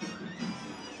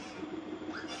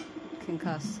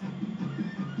 Concussed.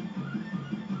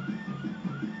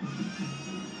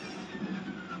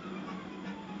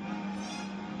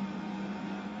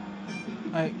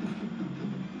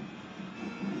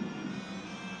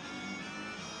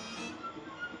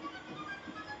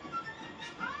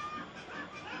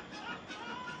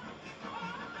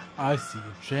 I see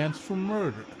a chance for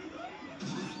murder.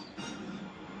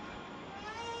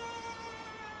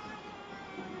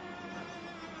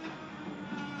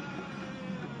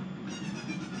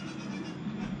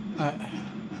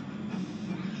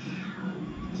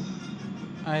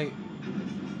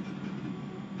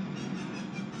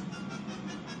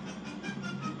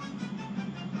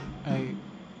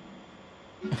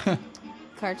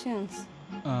 Cartoons.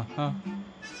 Uh-huh.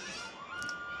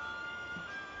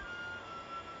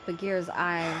 Bagheera's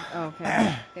eye. Oh,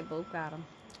 okay. They both got him.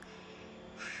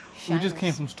 We just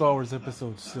came Shiners. from Star Wars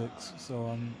Episode 6, so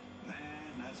Man,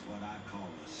 that's what I call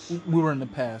a we were in the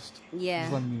past. Yeah.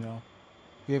 Just letting you know.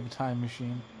 We have a time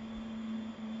machine.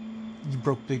 You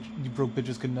broke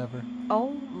bitches could never.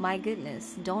 Oh my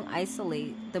goodness. Don't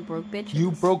isolate the broke bitches.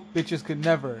 You broke bitches could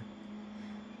never.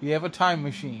 We have a time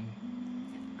machine.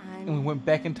 And we went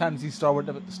back in time to see Star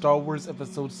Wars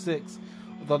Episode 6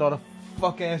 without all the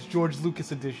fuck-ass George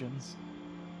Lucas editions.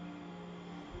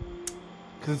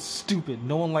 Because it's stupid.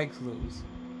 No one likes those.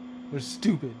 They're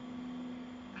stupid.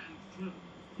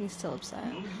 He's still upset.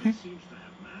 Mowgli seems to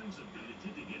have man's ability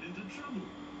to get into trouble.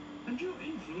 And your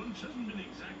influence hasn't been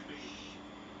exactly...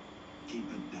 Keep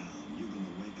it down. You're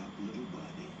gonna wake up little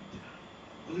buddy.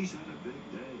 Well, he's had a big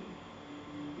day.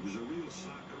 He was a real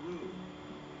socceroo.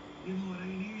 You know, it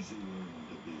ain't easy learning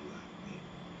to be like me.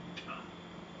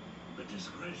 The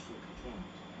disgraceful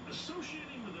performance.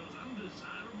 Associating with those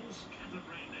undesirable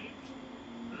scatterbrained apes.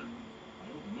 I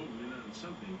hope Mowgli learned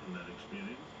something from that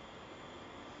experience.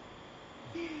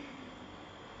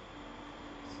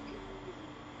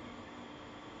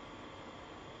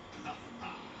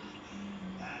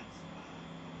 That's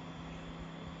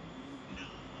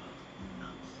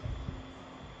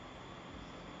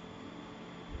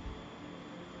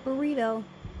Burrito.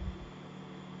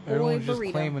 Everyone's Boy, just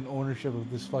burrito. claiming ownership of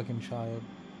this fucking child.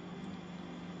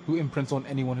 Who imprints on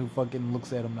anyone who fucking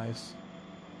looks at him nice.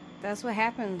 That's what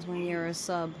happens when you're a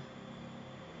sub.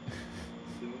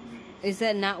 Is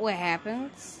that not what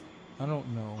happens? I don't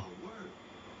know. A word.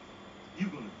 You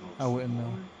gonna go I wouldn't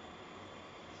know.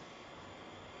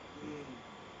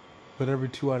 But every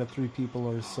 2 out of 3 people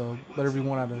are a sub. But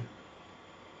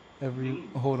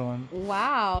hold on.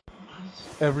 Wow.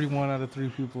 Every 1 out of 3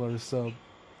 people are a sub.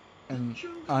 And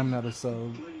I'm not a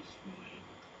sub.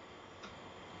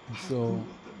 So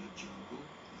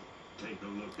Take a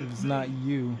look if at it's me. not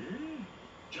you,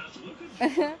 Just look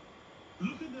at you.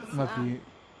 Look at it that. might be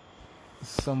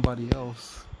somebody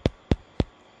else.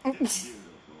 Beautiful, ain't it?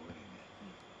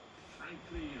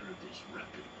 Frankly, you're a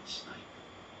disreputable snipe.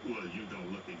 Well, you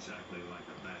don't look exactly like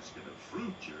a basket of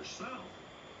fruit yourself.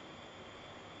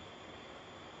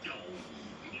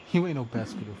 You ain't no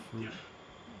basket of fruit.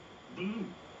 Blue.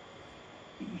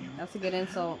 That's a good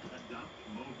insult. Adopt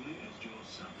Mowgli as your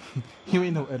son. You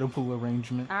ain't no edible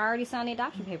arrangement. I already signed the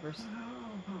adoption papers.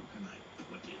 How can I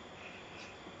put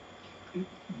it?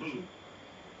 Blue.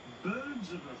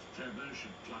 Birds of a feather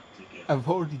should flock together. I've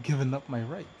already given up my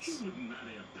rights. You wouldn't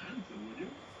marry a panther, would you?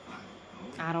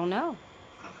 I don't know.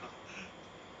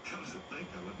 Come to think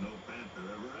of it, no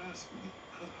panther ever asked me.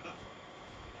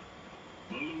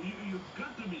 Baloo, you've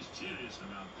got to be serious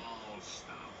about... Oh,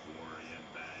 stop worrying,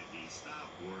 Baggy. Stop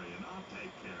worrying. I'll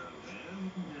take care of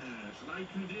them. Yes, like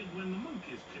you did when the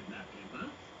monkeys kidnapped him,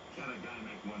 huh? Can a guy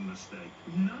make one mistake?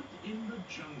 Not in the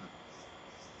jungle.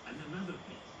 And another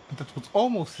thing. But that's what's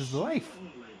almost his life. Sooner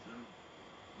or later,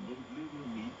 Mowgli will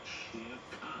meet Shere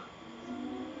Khan.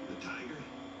 The tiger?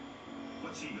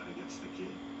 What's he got against the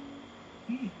kid?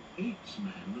 He hates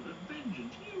man with a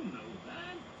vengeance. You know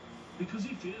that. Because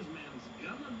he fears man's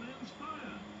gun and man's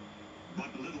fire. But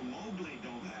little Mowgli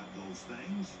don't have those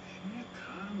things. Shere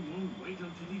Khan won't wait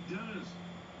until he does.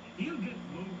 He'll get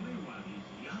Mowgli while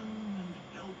he's young and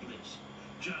helpless.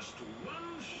 Just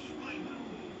one swipe.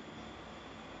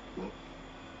 Well,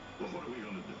 what are we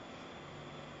gonna do?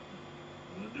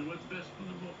 We'll do what's best for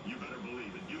the Mowgli. You better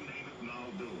believe it. You name it and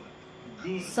I'll do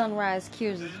it. Good. Sunrise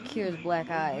cures black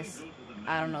eyes.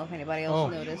 I don't know if anybody else Oh.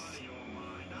 noticed. Out of your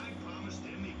mind. I promised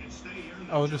him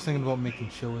I was just thinking about making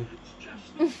chili. It's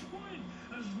just the point.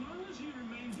 As long as he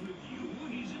remains with you,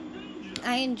 he's in danger.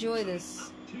 I enjoy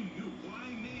this. To you, why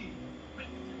me?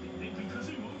 Because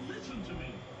he won't listen to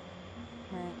me.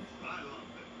 Right. I love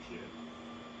that kid.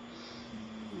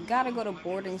 You gotta go to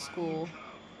boarding school.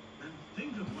 And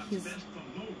think of what's He's- best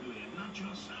for Mowgli and not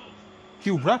yourself.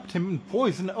 You wrapped him in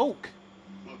poison oak.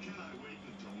 Well, can I wait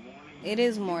until morning? It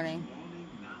is morning. Morning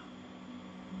now.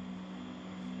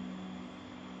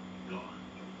 Go on.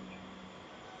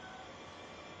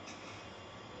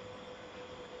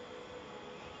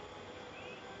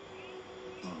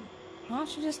 Why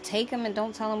don't you just take him and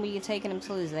don't tell him where you're taking him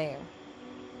till he's there?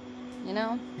 You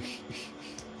know?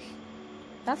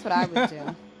 That's what I would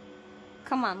do.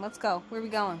 Come on, let's go. Where are we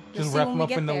going? You'll Just see wrap when him we up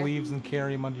get in the there. leaves and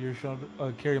carry him under your shoulder.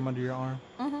 Carry him under your arm.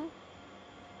 Mm-hmm.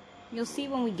 You'll see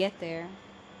when we get there.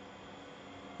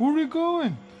 Where are we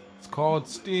going? It's called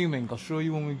steaming. I'll show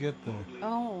you when we get there.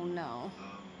 Oh no.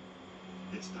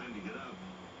 It's time to get up.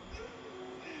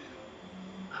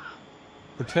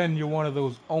 Pretend you're one of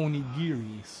those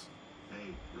onigiris.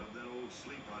 Hey, rub that old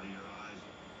sleep out of your eyes.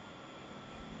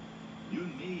 You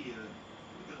and me,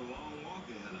 we got a long walk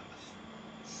ahead of us.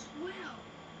 Swell.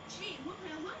 Gee, we'll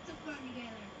have lots of fun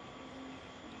together.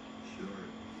 Sure,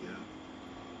 yeah.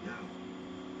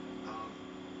 Yeah.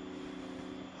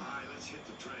 All right, let's hit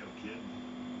the trail, kid.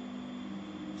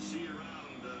 See you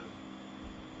around,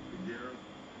 Bagheera.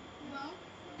 Well,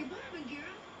 goodbye,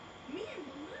 Bagheera. Me and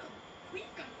Baloo,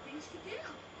 we've got things to do.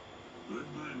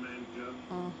 Goodbye, man cub.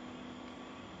 Oh.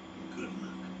 Good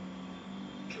luck.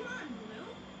 Come on, Baloo.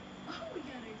 All we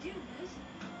gotta do is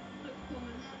look for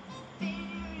the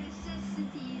bare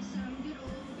necessities, some good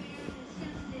old bare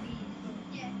necessities.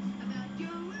 Forget about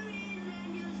your worries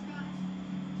and your strife.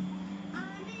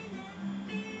 I'm in the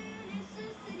bare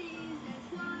necessities. That's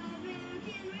why Bear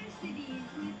can rest at ease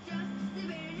with just the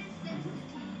bare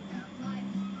necessities of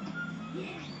life.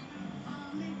 Yeah,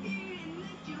 I'll live here in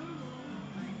the jungle all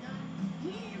my life.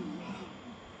 Yeah, man.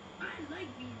 I like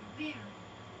being a bear.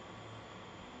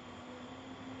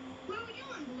 Where are we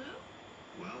going, Blue?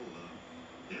 Well,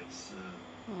 it's,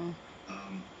 Hmm.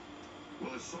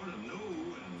 well, it's sort of new,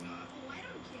 and, Oh, I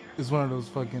don't care. It's one of those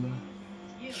fucking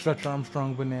You. Stretch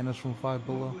Armstrong bananas from Five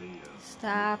Below. Mowgli,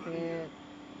 Stop buddy, it.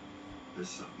 there's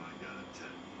something I gotta tell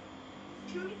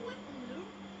you. Tell me what, Blue?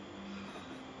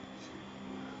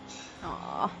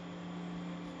 Aw.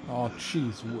 Oh,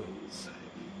 cheese whiz.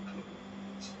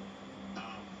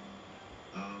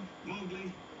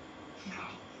 Mowgli, now,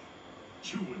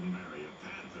 you wouldn't marry a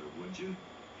panther, would you?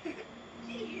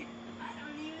 Gee, I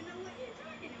don't even know what you're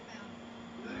talking about.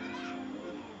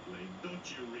 Mowgli, don't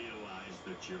you realize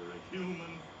that you're a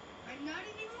human? I'm not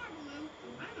anymore, Blue.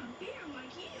 I'm a bear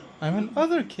like you. I'm an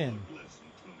otherkin. Listen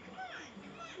to me.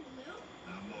 Come on, Blue.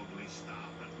 Now, Mowgli, stop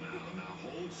it now. Now,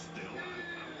 hold still. I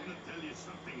want to tell you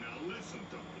something. Now, listen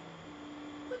to me.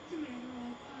 What's the matter,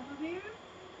 old Papa Bear?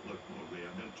 Look, Mowgli,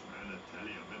 I've been trying to tell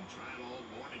you. I've been trying all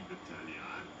morning to tell you.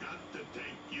 I've got to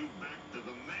take you back to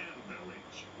the man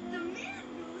village. The man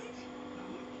village? Now,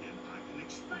 look, kid, I can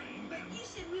explain. But And you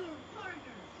said we were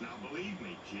partners. now, believe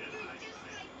me, kid, You're just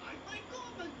like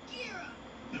old Bagheera.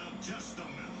 Now, just a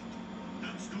minute.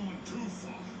 That's going too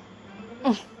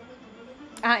far.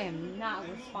 I am not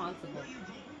responsible. Where you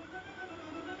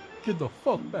going? Get the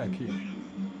fuck back here.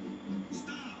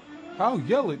 Stop. I'll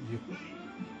yell at you.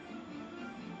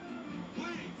 Wait.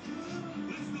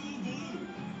 Let's go, Baloo.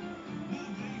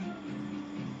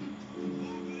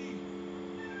 Mowgli.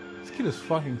 This kid is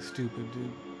fucking stupid,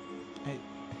 dude. Hey,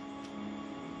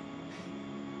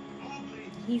 Mowgli.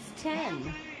 He's 10.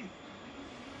 Mowgli.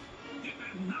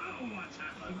 Now what's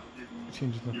happened? it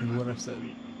changes nothing to what I've said.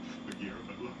 Bagheera,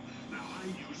 but look, now I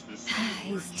use this.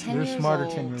 He's 10 They're years smarter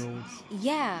old. 10-year-olds.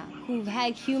 Yeah, who've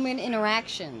had human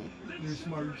interaction. They're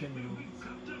smarter 10-year-olds.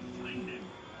 Got to find him.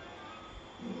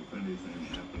 Well, if anything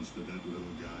happens to that little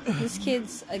guy, This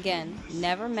kid's, again,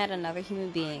 never met another human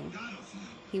being. gotta find.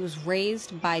 He was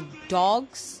raised by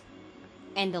dogs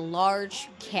and a large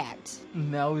cat.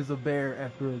 Now he's a bear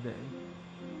after a day.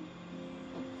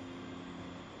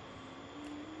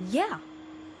 Yeah.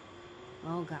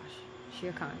 Oh gosh.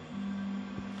 Shere Khan.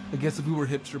 I guess if we were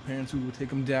hipster parents, we would take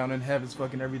him down and have his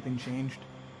fucking everything changed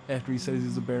after he says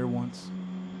he's a bear once.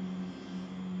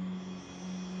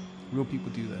 Real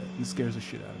people do that, and it scares the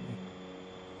shit out of me.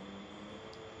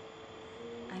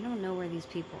 I don't know where these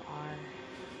people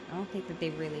are. I don't think that they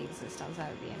really exist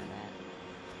outside of the internet.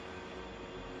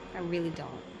 I really don't.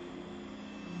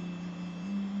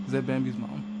 Is that Bambi's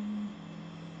mom?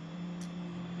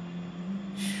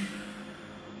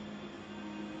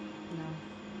 No.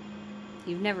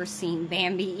 You've never seen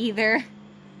Bambi either.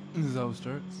 This is how it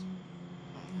starts.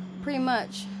 Pretty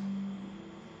much.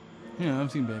 Yeah,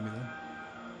 I've seen Bambi though.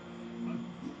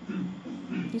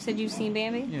 You said you've seen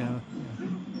Bambi? Yeah.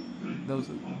 That was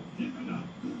it.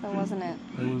 That wasn't it.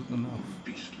 It was enough.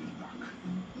 Beastly luck.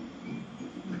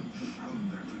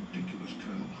 Confound that ridiculous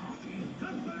Colonel Harthy.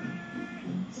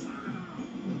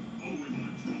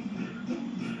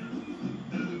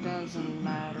 It doesn't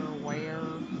matter where.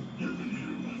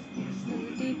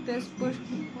 The deepest bush.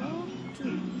 1,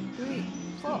 2, 3,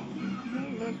 4.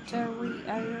 Military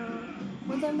air.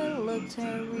 With the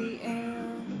military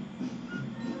air.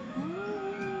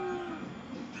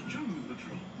 The Jungle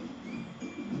Patrol.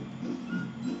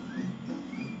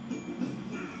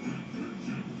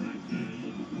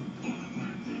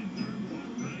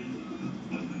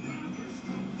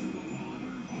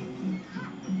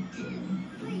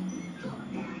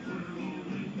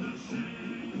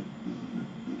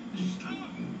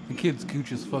 The kid's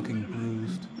gooch is fucking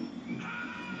bruised.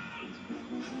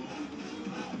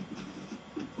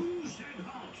 Who said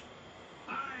halt?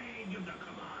 I give the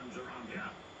commands around here.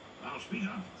 I'll speak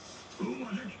up. Who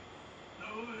was it?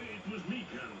 Oh, it was me,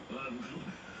 Colonel.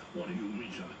 What do you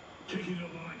mean, sir? Taking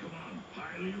over my command.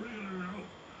 Highly irregular now.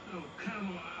 Oh,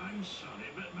 Colonel, I'm sorry,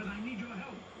 but I need your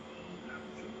help. Well,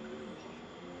 absolutely impossible.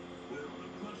 We're on a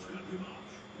cross-country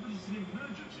march. What is the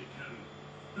emergency, Colonel?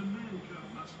 The man cub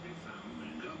must be found.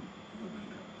 Man cub? What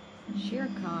man cub? Shere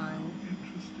Khan.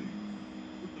 Interesting.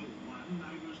 The one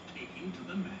I was taking to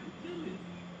the man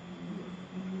village.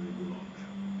 Very large.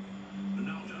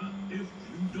 Now, sir, if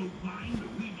you don't mind,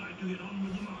 we'd like to get on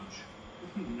with the march.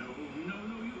 No, you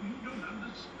don't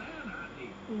understand,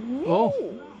 Andy. Oh.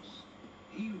 Lost.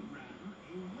 He ran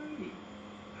away.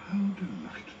 How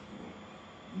delightful.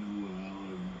 You,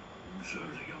 sir,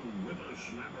 is a young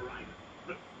whippersnapper, right?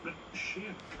 But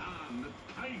Shere Khan, the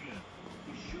tiger,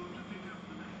 is sure to pick up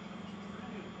the man's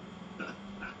trail.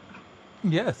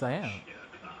 Yes, I am. Shere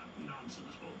Khan,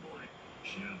 nonsense, oh boy.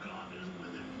 Shere Khan isn't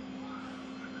with it.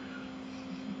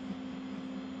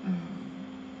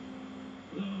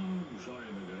 Oh, I'm sorry,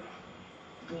 Megara.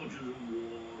 Fortunes of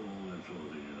war, all that sort of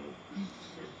thing, you know. This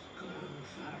has gone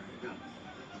far enough.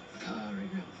 Far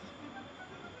enough.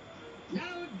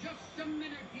 Now, just a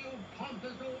minute, you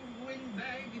pompous old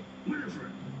windbag.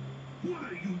 Winifred, what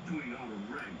are you doing out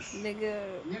of ranks? Nigga.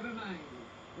 Never mind.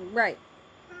 Right.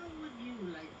 How would you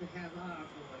like to have our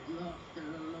boy lost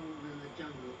and alone in the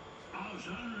jungle? Our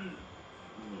son is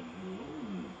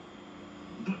alone.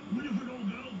 But Winifred, old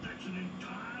girl, that's an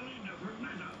entirely different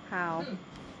matter. How?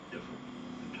 Different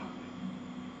entirely.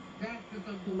 That is a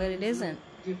boy But it isn't.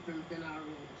 different than our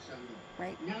own son.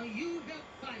 Right. Now you help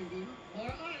find him, or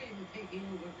I'm taking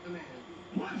over command.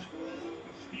 What? A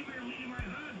female leading my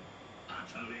herd?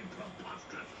 Utterly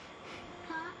preposterous.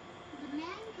 Pop, the man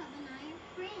cub and I are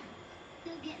friends.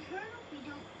 He'll get hurt if we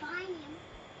don't find him.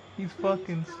 He's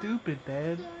fucking stupid,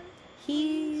 Dad. Sir,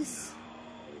 He's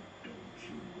Don't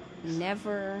you worry.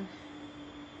 never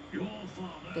Your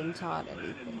father been taught has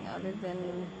anything been other than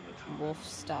all the time. wolf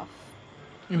stuff.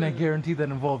 And I guarantee that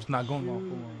involves not going off for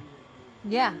him.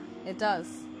 Yeah, it does.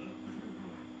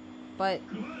 But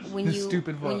when This you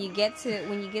stupid when fuck. you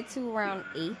get to around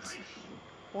 8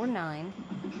 or 9,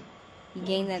 you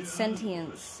gain that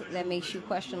sentience that makes you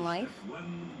question life.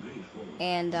 One baseball.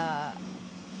 And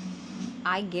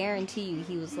I guarantee you,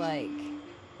 he was like,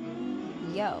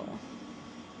 "Yo,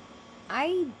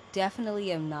 I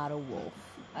definitely am not a wolf,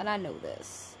 and I know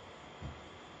this."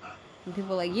 And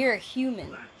people are like, "You're a human,"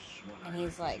 That's what and I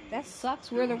he's like like, "That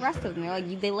sucks. Where are the rest of them?" They're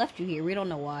like, "They left you here. We don't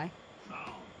know why.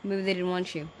 now. Maybe they didn't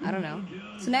want you. I don't know."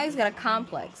 So now he's got a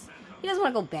complex. He doesn't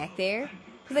want to go back there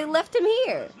because they left him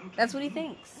here. That's what he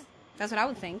thinks. That's what I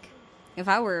would think if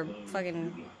I were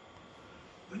fucking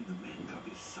When the man cub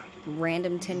is sighted,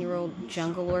 random 10-year-old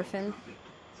jungle orphan.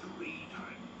 3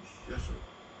 times. Yes, sir.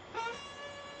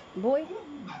 Boy.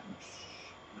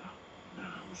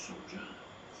 Now, soldier.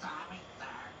 Sorry, sir.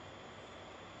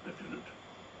 Lieutenant,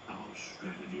 our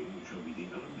strategy shall be the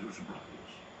element of surprise.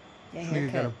 Yeah, Nigga got a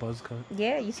haircut. buzz cut.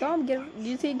 Yeah, you saw him give. Did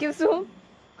you see him give to him?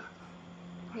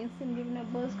 You didn't see him giving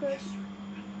that buzz cut? Yes, sir. And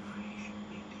I shall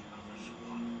make the others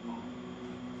follow.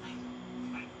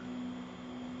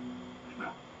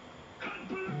 Now,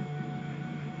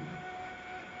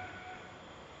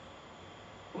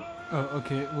 Oh,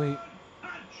 okay, wait.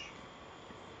 Hatch!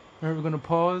 Alright, we're gonna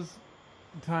pause.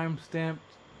 Timestamp.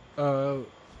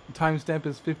 Timestamp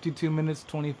is 52 minutes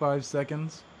 25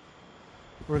 seconds.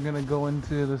 We're gonna go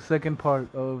into the second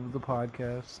part of the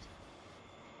podcast.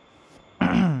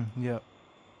 Yep.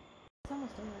 It's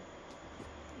almost over.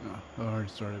 Oh, I already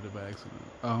started it by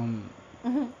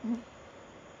accident.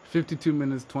 52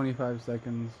 minutes 25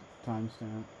 seconds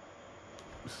timestamp.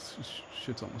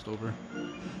 Shit's almost over.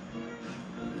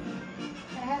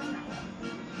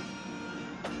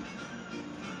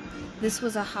 This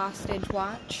was a hostage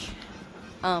watch.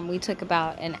 We took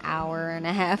about an hour and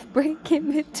a half break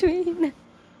in between.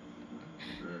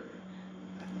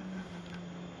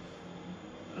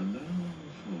 And now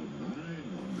for my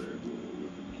rendezvous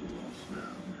with the lost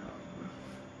man come.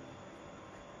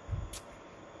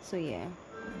 So yeah.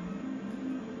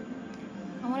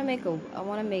 I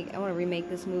want to remake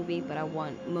this movie, but I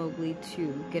want Mowgli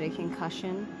to get a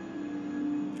concussion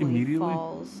when Immediately? he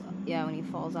falls. Yeah, when he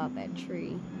falls out that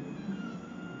tree.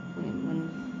 When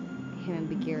him and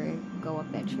Bagheera go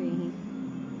up that tree,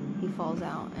 he falls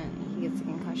out and he gets a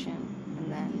concussion,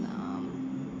 and then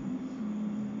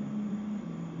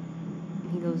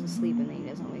he goes to sleep and then he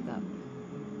doesn't wake up.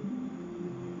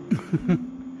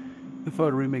 If I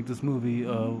were to remake this movie,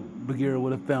 Bagheera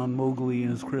would have found Mowgli in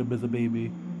his crib as a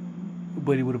baby,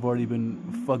 but he would have already been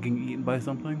fucking eaten by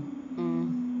something,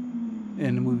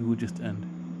 and the movie would just end.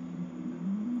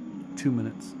 2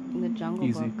 minutes. In the Jungle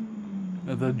Easy. Book.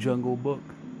 The Jungle Book.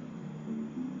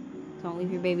 Don't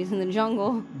leave your babies in the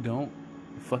jungle. Don't.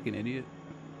 You fucking idiot.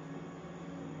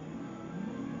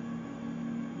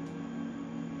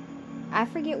 I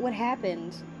forget what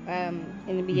happened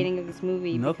in the beginning of this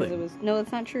movie. Nothing. Because no,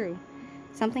 it's not true.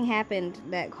 Something happened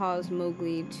that caused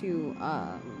Mowgli to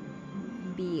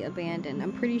be abandoned.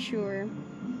 I'm pretty sure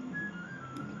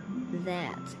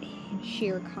that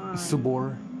Shere Khan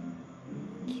Sabor.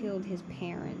 killed his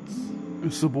parents.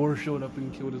 Sabor showed up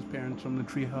and killed his parents from the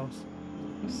treehouse.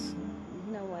 You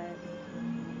know what?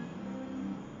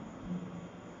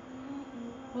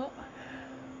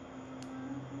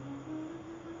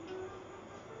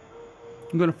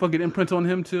 I'm gonna fucking imprint on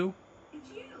him too. It's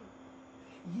you.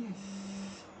 Yes,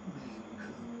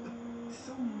 man.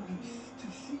 So nice to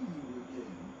see you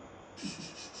again.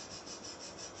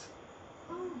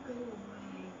 Oh, go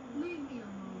away. Leave me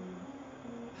alone.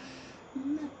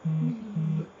 Let me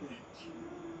look at you.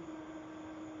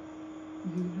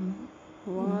 You know,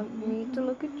 Want me to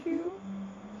look at you?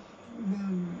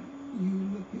 then you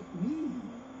look at me.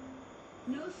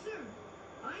 No, sir.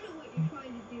 I know what you're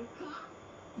trying to do, cop.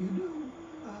 You do.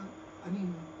 I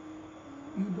mean,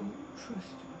 you don't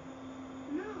trust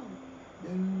me. No.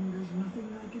 Then there's nothing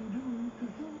I can do to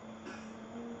help.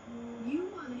 You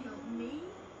want to help me?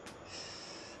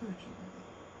 Certainly.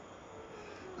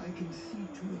 I can see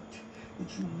to it that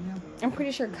you never... I'm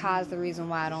pretty sure Ka's the reason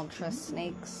why I don't trust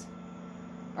snakes.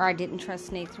 Or I didn't trust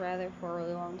snakes, rather, for a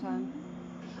really long time.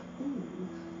 Oh,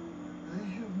 I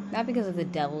have my... Not because of the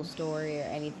devil story or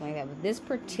anything like that, but this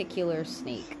particular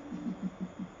snake.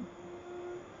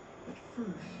 But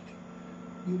first,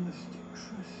 you must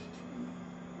trust me.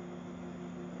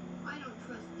 I don't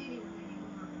trust anyone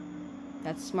anymore.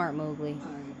 That's smart, Mowgli.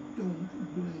 I don't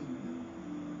blame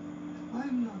you.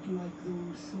 I'm not like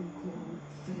those so-called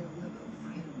fair-weather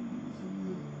friends of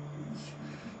yours.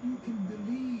 You can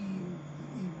believe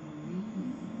in me.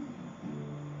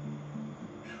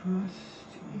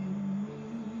 Trust in me.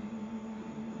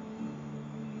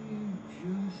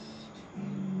 Just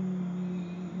in me.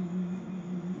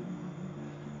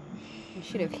 You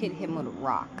should have hit him with a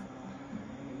rock.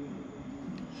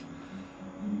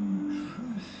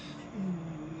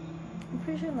 I'm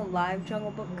pretty sure in the live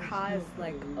Jungle Book, Ka is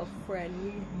like a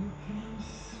friendly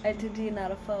entity,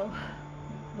 not a foe.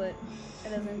 But it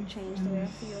doesn't change the way I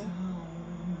feel.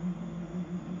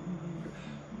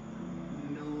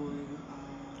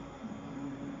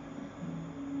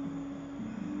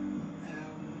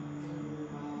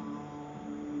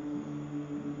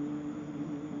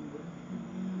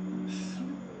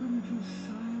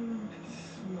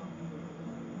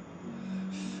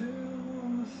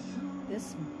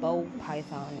 This bow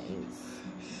python is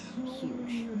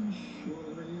huge.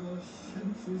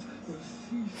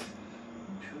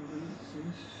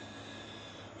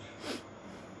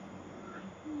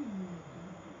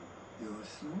 You're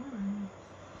snoring.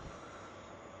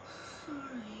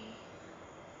 Sorry.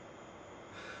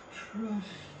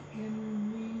 Trust in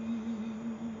me.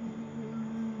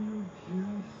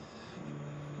 Just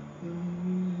in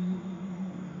me.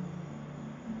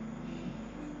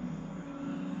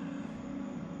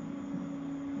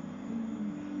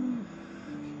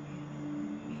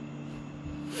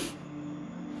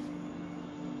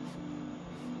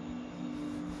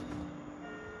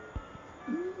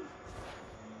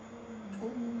 Oh,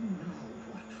 now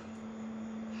what?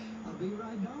 I'll be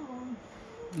right down.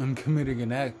 I'm committing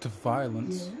an act of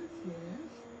violence. Yes, yes.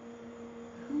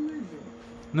 Who is it?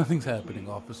 Nothing's happening,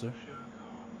 officer.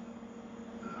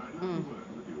 I'd like to work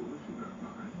with you if you don't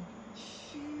mind.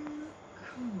 Shere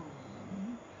Khan.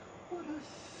 What a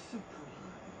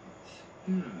surprise.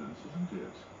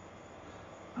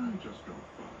 just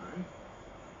dropped by.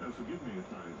 Forgive me if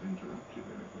I interrupted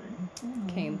anything.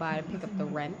 Came by to pick up the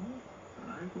rent. I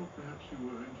thought perhaps you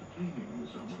were entertaining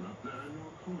someone up there in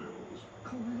your coils.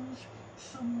 Coils?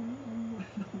 Someone? Oh,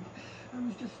 no. I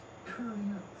was just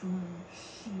curling up for my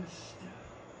siesta.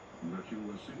 But you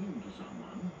were singing to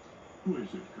someone. Who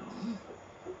is it, Carl?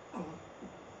 Oh,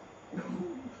 no.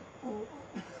 Oh,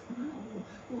 no.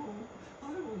 Oh, I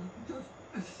was just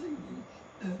singing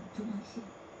to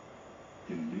myself.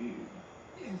 Indeed.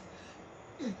 Yes.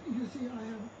 Yes, you see, I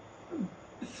have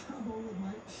trouble with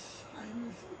my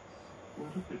sinuses.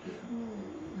 What a pity. Oh,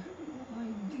 no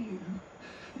idea.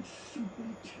 It's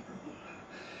simply terrible.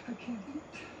 I can't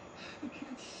eat. I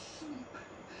can't sleep.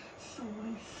 So I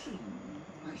sing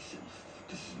myself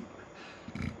to sleep.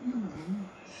 You know,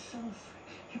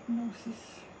 self-hypnosis.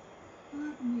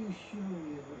 Let me show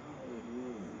you how it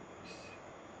works.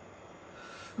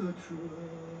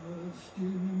 Trust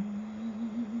in me.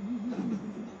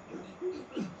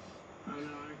 I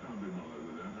can't be bothered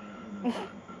with that.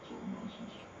 That's all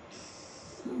nonsense.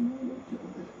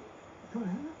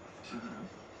 Perhaps.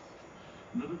 Perhaps.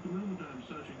 But at the moment I'm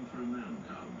searching for a man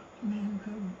cub. Man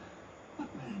cub? What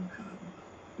man cub?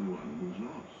 The one who's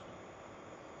lost.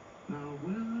 Now,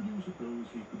 where do you suppose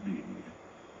he could be?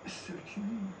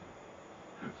 Searching?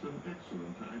 That's an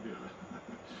excellent idea.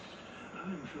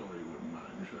 I'm sure you wouldn't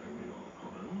mind showing me your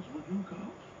coils, would you,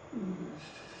 Carl?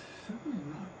 Certainly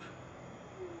not.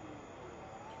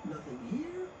 Nothing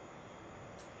here,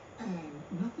 and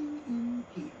nothing in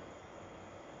here.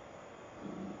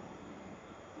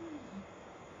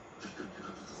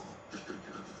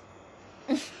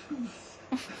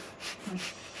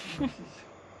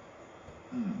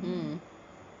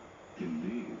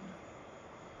 Indeed.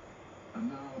 And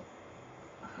now,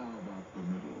 how about the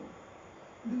middle?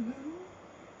 The middle?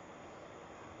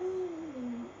 Oh,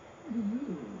 the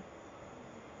middle.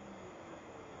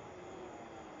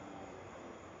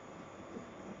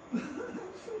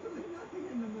 Absolutely nothing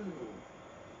in the middle.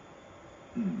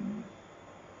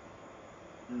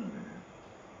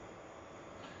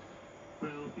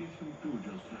 Well, if you do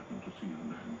just happen to see the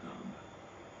man cub,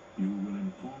 you will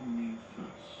inform me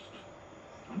first.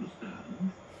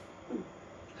 Understand?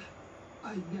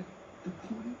 I get the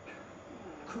point.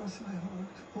 Cross my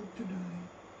heart, hope to die.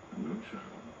 Good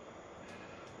child.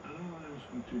 And now I must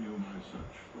continue my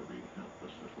search for the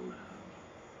helpless little lad.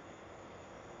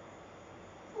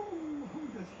 Oh, who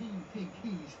does he think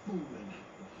he's fooling?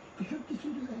 The helpless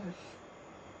little ass.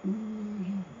 Ooh,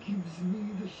 he gives me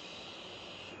the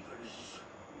shivers.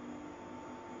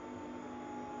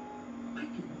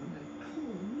 Picking on that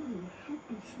poor little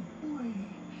helpless boy.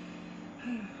 Oh,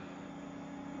 yeah.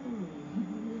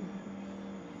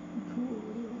 Poor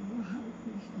little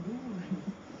helpless boy.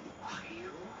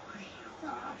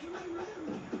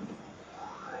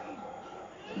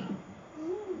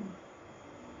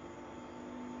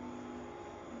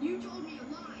 You told me a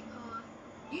lie, Carl.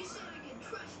 You said I could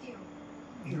trust you.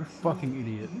 You're a fucking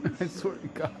idiot. I swear to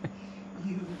God.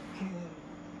 You can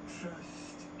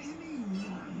trust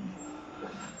anyone.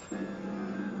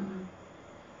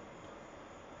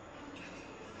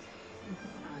 If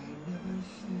I never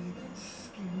see that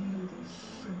skinny little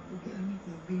shrimp again, it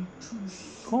will be too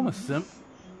soon. Call him a simp.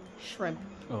 Shrimp.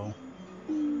 Oh.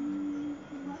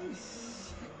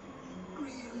 Nice.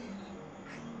 Really?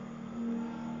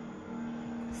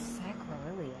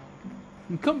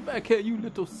 Sacroiliac. Come back here, you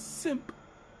little simp.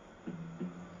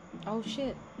 Oh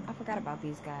shit. I forgot about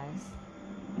these guys.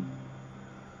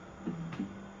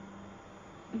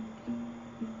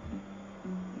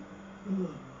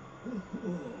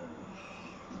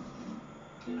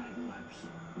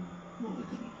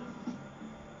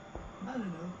 I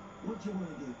don't know. What do you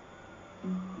want to do?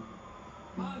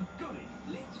 I've got it.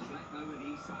 Let's flat over the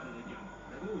east side of the jump.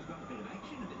 They've always got a bit of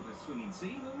action, a bit of a swinging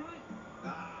scene, all right?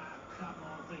 Ah, come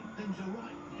on, things are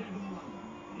right. Dead or wrong.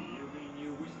 You mean you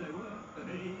wish they were?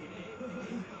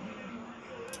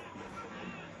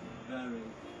 Very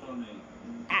funny.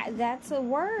 That's a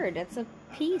word. That's a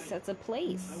piece. That's a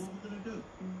place. What we're going to do?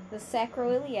 The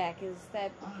sacroiliac is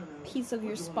that I don't know. piece of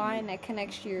your spine that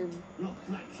connects your Look,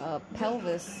 Fletch.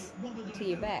 pelvis What we're gonna to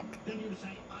your do? back. Then you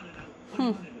say, I don't know. What do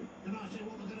you want to do? Then I say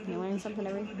what we're going to do. You learn say something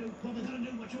what every- we're gonna do. What we're going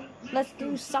to do. What you want? Let's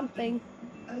do something.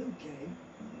 Okay.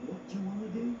 What do you want to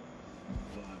do?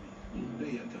 Blimey, there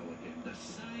you go again. The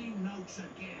same notes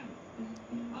again.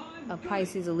 A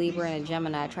Pisces, a Libra, and a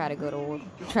Gemini try to go to a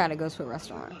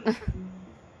restaurant. So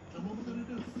what we're going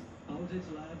to do? Hold it,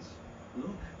 lads.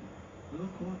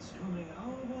 Look what's coming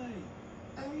our way.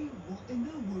 Hey, what in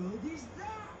the world is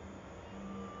that?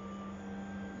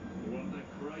 What the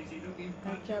crap? crazy looking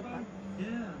Gotcha. bunch. Yeah,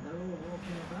 they're all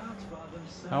walking about by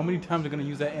themselves. How many times are gonna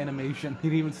use that animation? He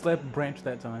didn't even slap Branch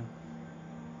that time.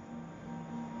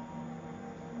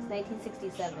 It's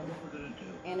 1967. What we're gonna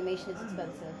do? Animation is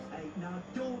expensive. Hey, now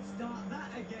don't start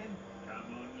that again.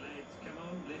 Come on, lads, come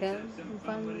on. Let's Come have some fun.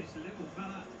 fun with this little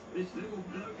fella, this little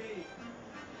blokey.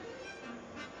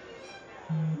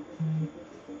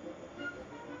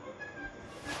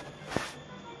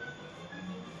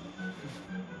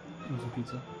 Here's some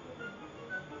pizza.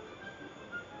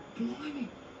 Blimey,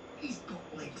 he's got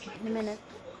legs like In a minute.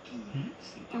 fucking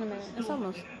In a minute. It's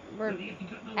almost. We're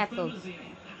at the.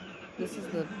 This is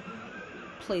the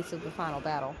place of the final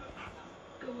battle.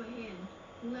 Go ahead.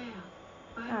 Laugh.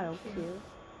 I don't care.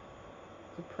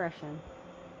 Depression.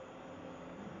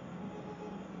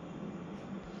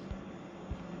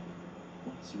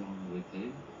 What's wrong with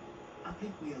him? I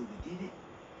think we overdid it.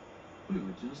 We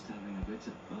were just having a bit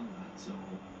of fun, that's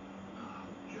all. Ah,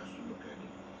 just look at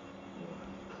him. What a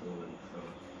poor little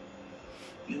fella.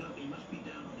 You know, he must be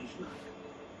down on his luck.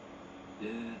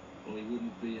 Yeah, or he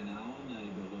wouldn't be in our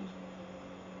neighborhood.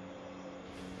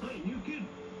 Hey, new kid,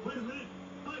 wait a minute.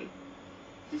 Hey.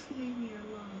 Just leave me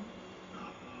alone.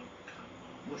 Oh, come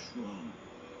on. What's wrong?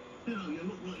 You know, you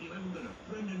look like you haven't got a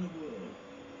friend in the world.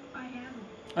 I haven't.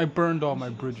 I burned all my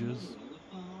bridges.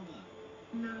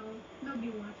 No, nobody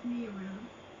wants me around.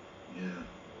 Yeah,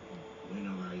 we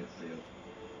know how you feel.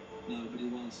 Nobody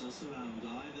wants us around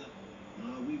either.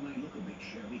 We may look a bit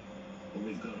shabby, but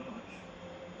we've got hearts.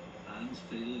 And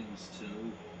feelings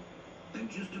too. And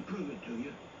just to prove it to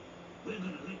you, we're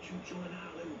gonna let you join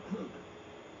our little group.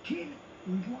 Kid,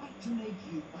 we'd like to make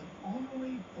you an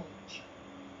honorary poacher.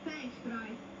 Thanks, but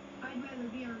I'd rather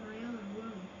be on my own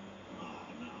alone. Oh,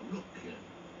 now look, kid.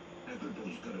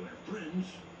 Everybody's got to have friends.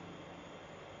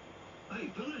 Hey,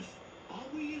 Phyllis, are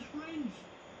we his friends?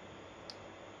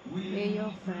 We're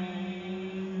your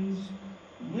friends.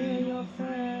 We're your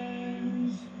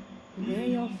friends. We're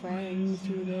your friends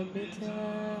to the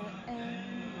bitter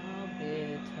end. Oh,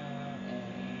 bitter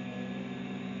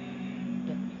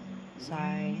end.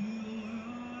 Sorry.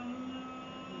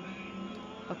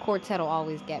 A quartet will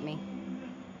always get me.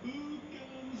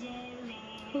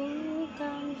 Who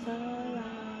comes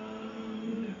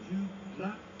around?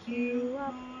 Pluck you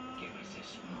up. Give us a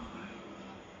smile.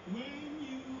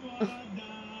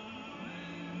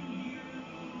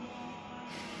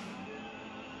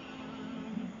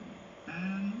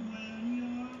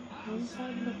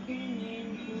 Inside looking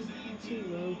in, you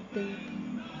will think.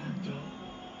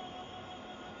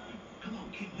 Come on,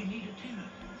 kid, we need a tenor.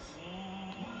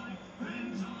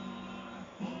 Friends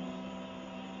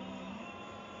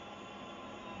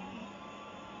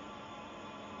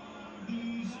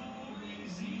He's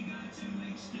always eager to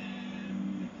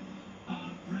extend a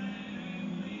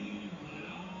friendly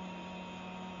love.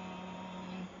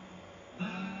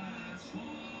 That's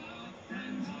what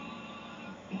friends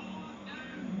are for.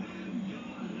 And when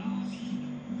you're lost,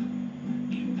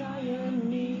 Dire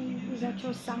news at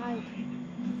your side.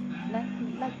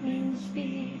 Lightning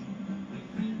speed.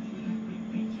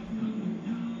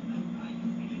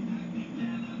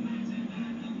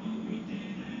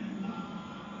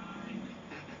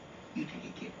 you take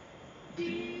it, kid.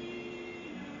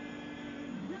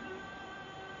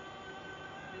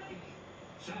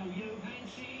 So you can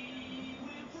see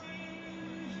we're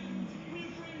friends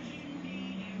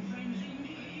indeed, and friends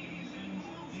indeed, and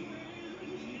close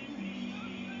friends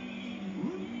indeed.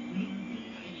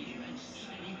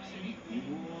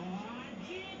 Watch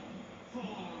it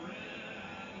forever.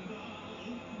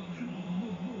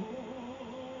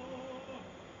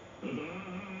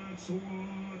 That's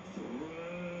what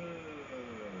friends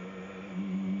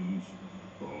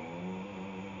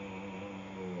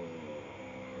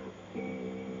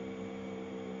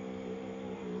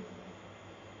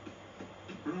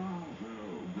Bravo,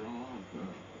 bravo.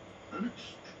 An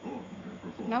extraordinary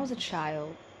performance. When I was a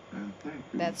child, And thank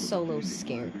you that for solo retaining my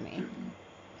scared me.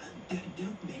 victim.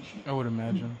 Don't mention it. I would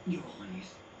imagine. You're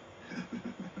honest.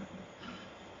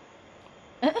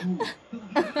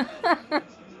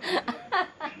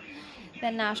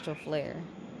 That nostril flare.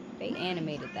 They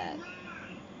animated that.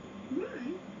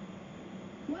 Run?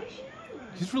 Why should I run?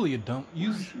 He's really a dumb.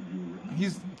 Why should you run?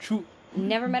 He's true.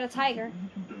 Never met a tiger.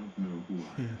 You don't know who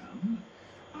I am.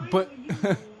 But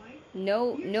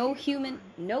No human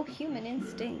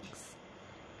instincts.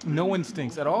 no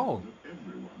instincts at all.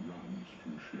 Everyone runs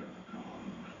from Shere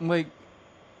Khan. Like,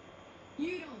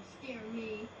 You don't scare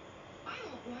me. I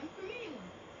won't run from anyone.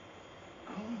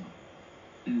 Ah,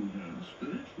 you have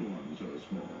spiritual ones so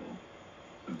small.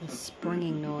 And The such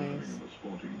springing spirit is noise. deserving of a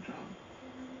sporting chance.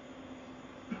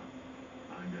 Now,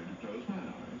 I'm going to close my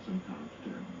eyes and count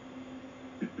 10.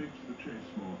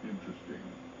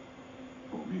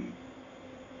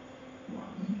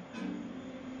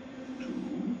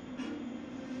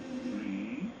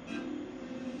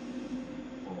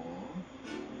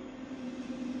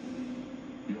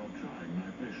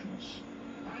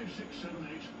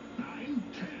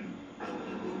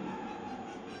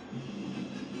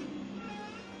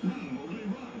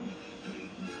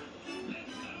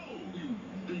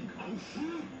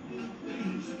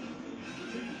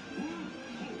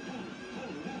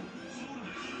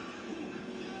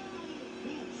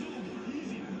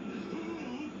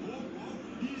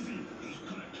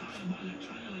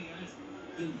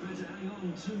 You better hang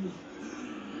on to.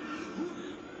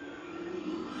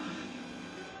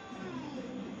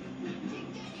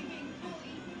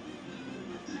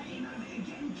 Saying that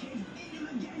again, kid. Hit him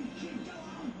again, kid. Go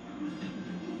on.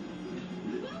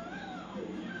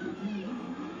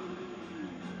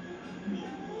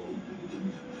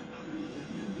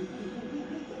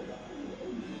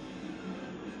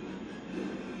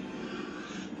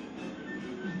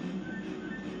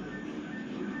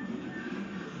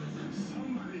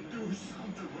 Somebody do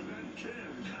something with that kid.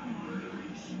 Come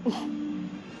on.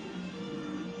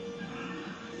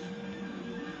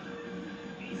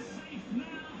 He's safe now.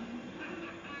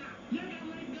 You can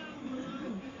let go,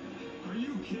 Blue. Are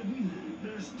you kidding?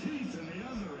 There's teeth in the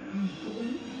other end.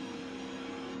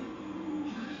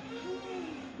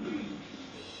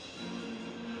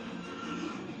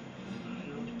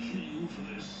 I'll kill you for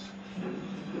this.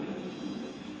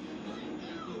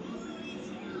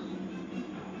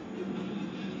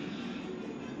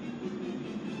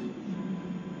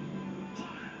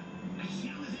 That's the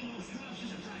only thing those Strauss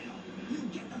is afraid of. You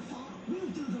get the fall, we'll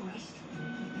do the rest.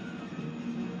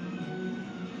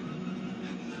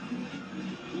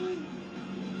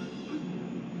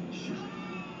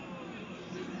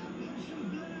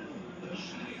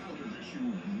 Stay out of this, you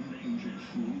mangy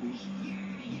fools.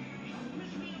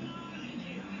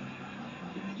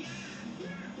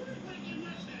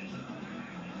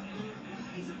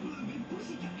 He's a blooming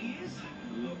pussycat, he is.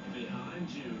 Look behind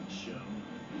you, chum.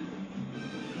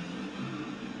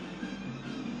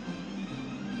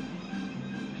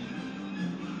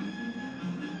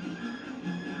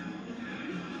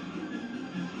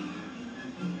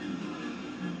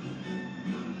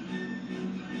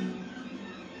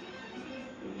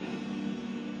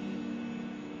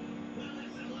 Well,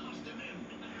 that's the last of him.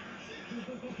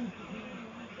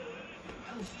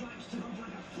 Hell Stripes took off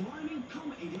like a flaming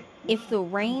comet, he did. If the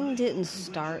rain didn't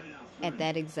start at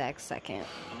that exact second,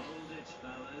 Hold it,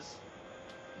 fellas.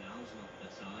 Now's not the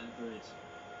time for it.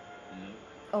 No.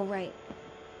 oh right,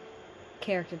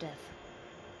 character death,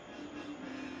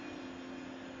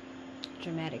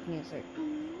 dramatic music.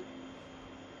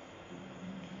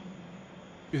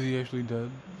 Is he actually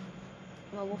dead?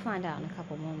 Well, we'll find out in a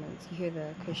couple moments. You hear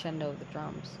the crescendo of the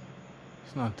drums.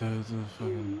 He's not dead. It's a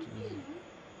fucking.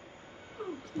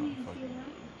 Oh, It's not please, fucking. Dad.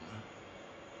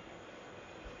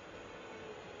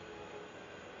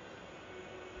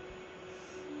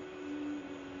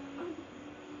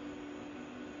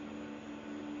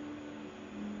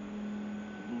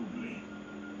 Mowgli,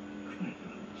 try to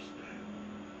understand.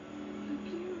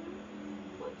 Akira,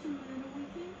 what's the matter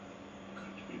with you?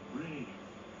 Got to be brave,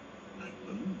 like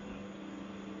Baloo.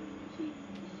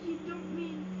 You don't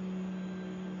mean...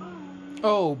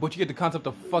 Oh, but you get the concept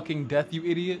of fucking death, you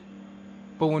idiot.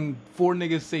 But when four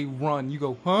niggas say run, you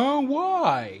go, huh?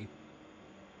 Why?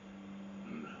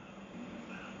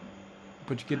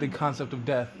 But you get the concept of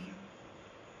death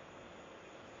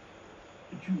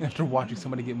after watching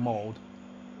somebody get mauled.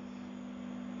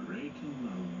 Great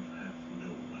love hath no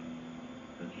one,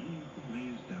 but he who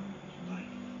lays down his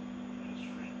life for his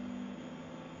friend.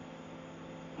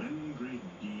 When great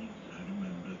deeds are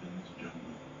remembered in this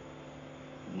jungle,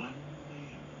 one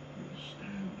name will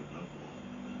stand above all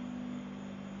other.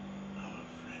 Our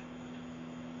friend,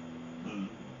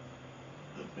 Baloo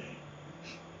the Bear.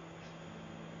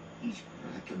 He's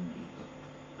cracking me up.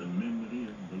 The memory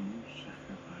of Baloo's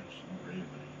sacrifice and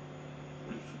bravery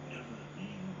will forever be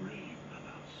engraved on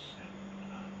our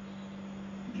sandpaths.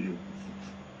 Beautiful.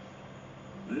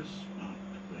 This spot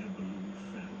where Baloo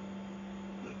fell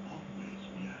will always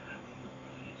be a hallowed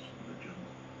place in the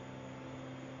jungle.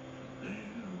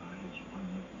 There lies one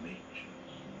of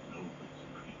nature's noblest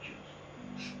creatures.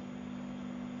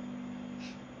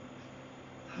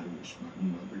 I wish my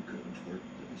mother could have heard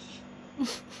this.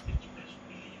 It's best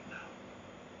we leave now.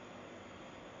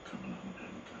 Come along,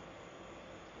 Handcuff.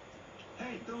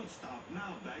 Hey, don't stop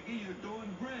now, Baggy. You're doing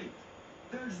great.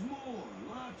 There's more,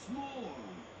 lots more.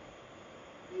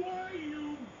 Why,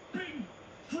 you big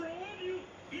fraud, you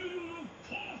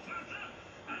poor fella!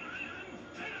 I am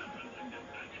fed up.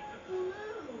 Blue,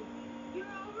 you're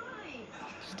all right.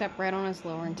 Step right on his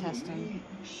lower intestine.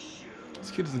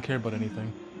 This kid doesn't care about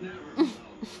anything.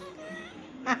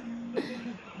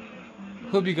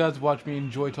 Hope you guys watch me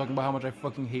enjoy talking about how much I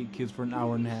fucking hate kids for an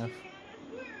hour and a half.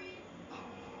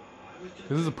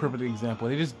 This is a perfect example.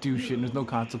 They just do shit and there's no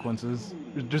consequences.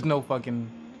 There's no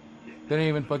fucking... They don't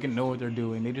even fucking know what they're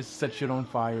doing. They just set shit on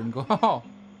fire and go, oh,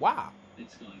 wow.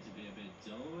 It's going to be a bit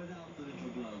dull without the little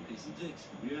bloke, isn't it?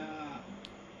 Yeah.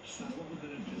 So what we're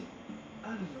gonna do? I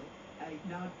don't know. Hey,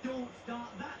 now don't start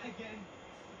that again.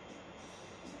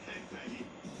 Hey, Peggy.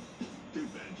 Too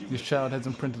bad This child has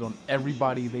imprinted on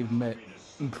everybody they've met,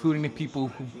 including the people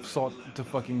who sought to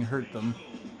fucking hurt them.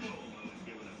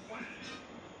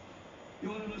 You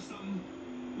wanna know something?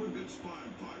 We're good sparring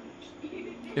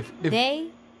partners. If They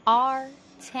are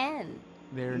 10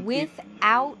 they're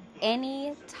without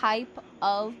any type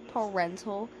of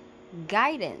parental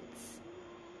guidance.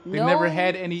 they No never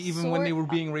had any, even when they sort were of-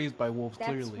 being raised by wolves.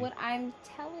 That's Clearly, what I'm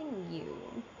telling you.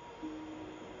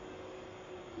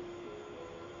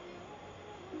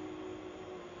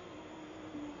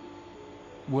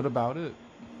 what about it?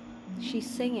 She's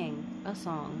singing a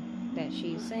song that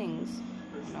she sings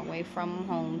on her way from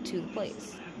home to the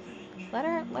place. Let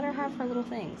her have her little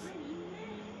things.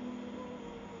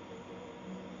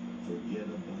 Forget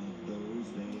about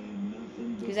those, they ain't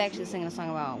nothing but She's actually singing a song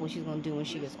about what she's gonna do when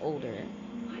she gets older.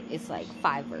 It's like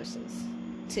 5 verses,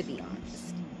 to be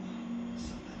honest.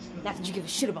 Not that you give a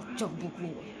shit about Jungle Book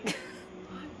lore.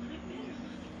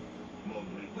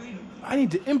 I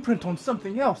need to imprint on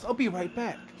something else. I'll be right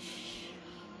back.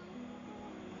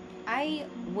 I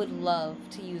would love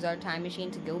to use our time machine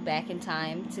to go back in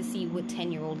time to see what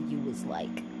 10-year-old you was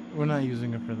like. We're not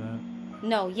using it for that.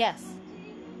 No, yes.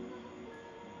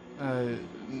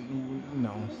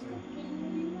 No.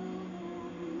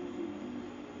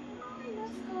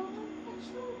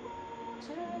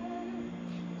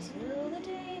 Till the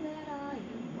day that I am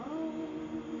born,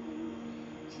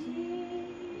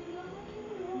 till I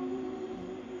roam,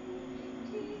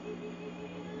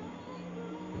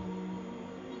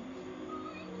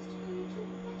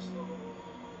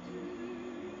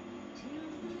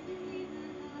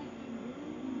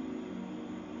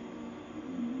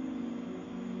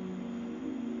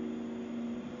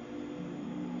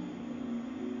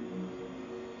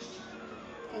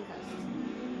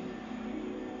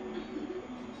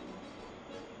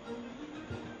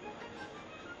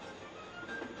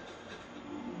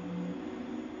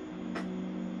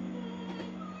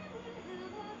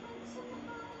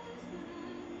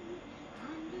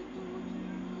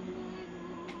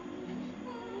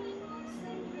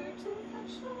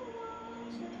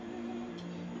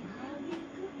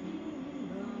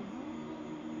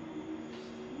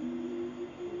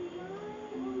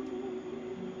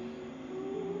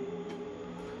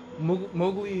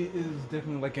 Mowgli is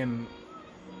definitely like an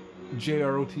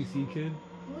JROTC kid.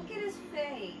 Look at his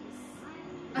face.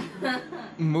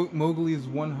 Mowgli is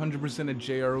 100% a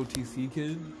JROTC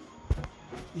kid.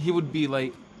 He would be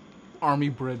like army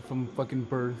bred from fucking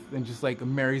birth and just like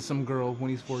marry some girl when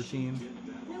he's 14.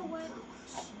 You know what?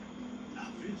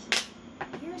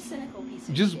 You're a cynical piece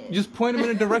of shit. Just point him in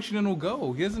a direction and he'll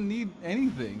go. He doesn't need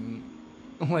anything.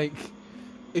 Like,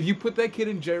 if you put that kid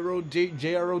in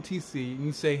JROTC and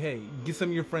you say, hey, get some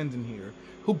of your friends in here,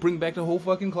 he'll bring back the whole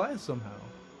fucking class somehow.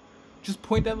 Just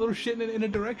point that little shit in a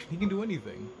direction. He can do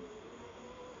anything.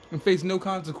 And face no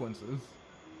consequences.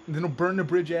 And then he'll burn the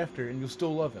bridge after and you'll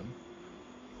still love him.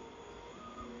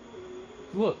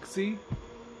 Look, see?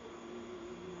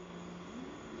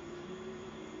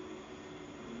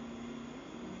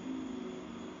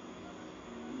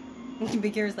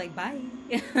 Big Ear's like, bye.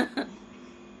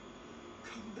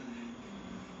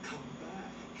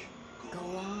 Go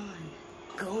on.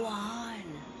 Go on.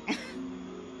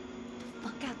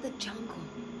 Fuck out the jungle.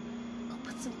 Go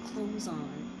put some clothes on.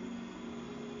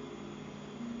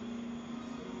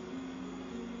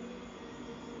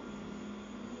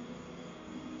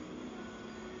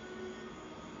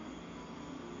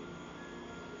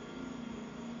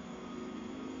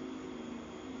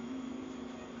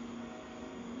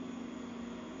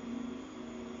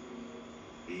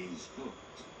 He's hooked.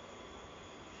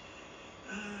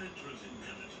 It was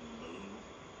inevitable.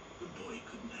 The boy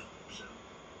couldn't help himself.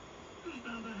 It was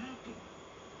bound to happen.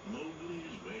 Mowgli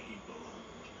is where he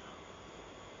belongs now.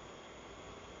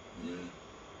 Yeah.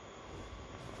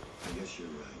 I guess you're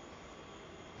right.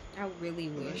 I really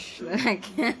wish that I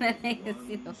could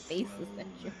see the faces that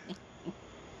you're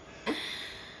making.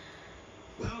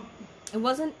 Well, It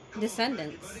wasn't come on,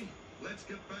 Descendants. everybody. Let's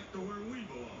get back to where we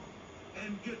belong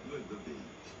and get with the beat.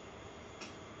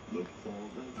 Look for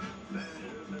the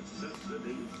bare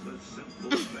necessities, the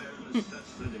simple bare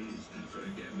necessities.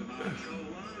 Forget about your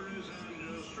worries and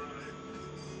your strife.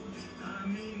 I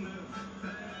mean the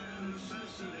bare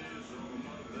necessities, oh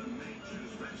Mother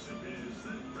Nature's recipes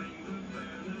that bring the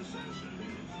bare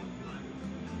necessities of life.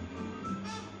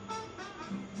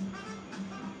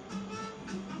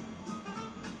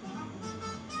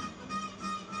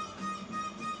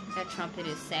 That trumpet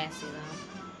is sassy though.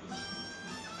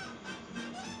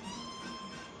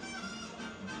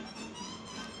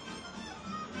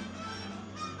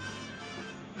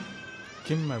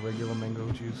 Give me my regular mango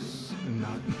juice and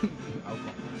not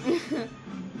alcohol.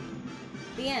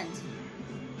 The end.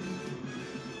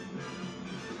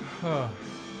 Oh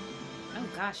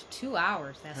gosh, 2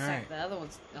 hours. That's right. The other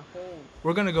one's a whole.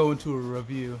 We're gonna go into a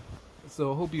review.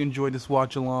 So I hope you enjoyed this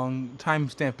watch along.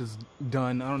 Timestamp is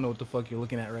done. I don't know what the fuck you're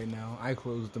looking at right now. I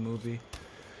closed the movie.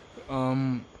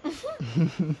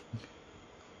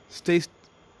 Stay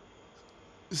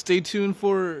tuned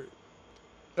for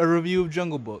a review of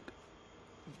Jungle Book.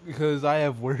 Because I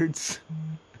have words.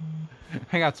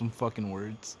 I got some fucking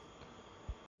words.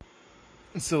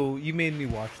 So you made me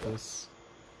watch this.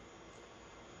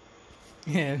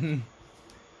 And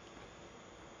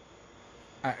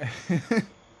I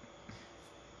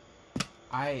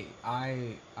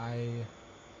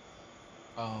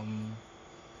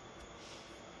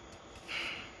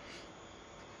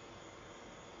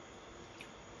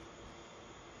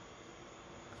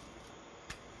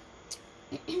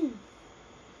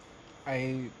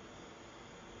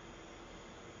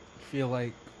feel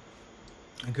like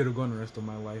I could have gone the rest of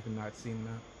my life and not seen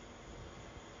that.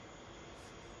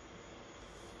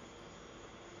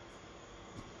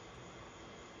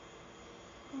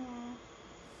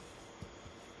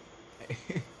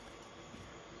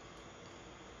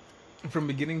 From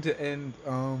beginning to end,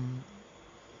 a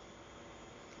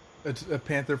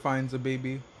panther finds a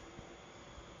baby,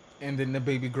 and then the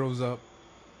baby grows up,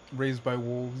 raised by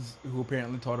wolves who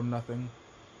apparently taught him nothing.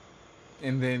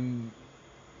 And then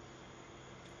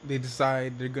they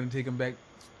decide they're gonna take him back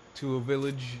to a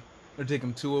village, or take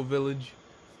him to a village,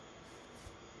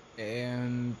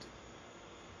 and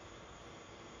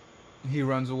he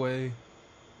runs away,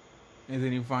 and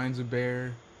then he finds a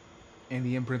bear, and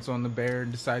he imprints on the bear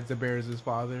and decides the bear is his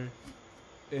father,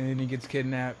 and then he gets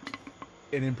kidnapped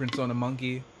and imprints on a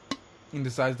monkey and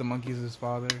decides the monkey is his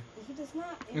father. He does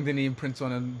not. And then he imprints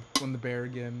on the bear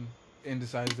again and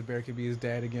decides the bear could be his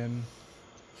dad again.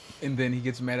 And then he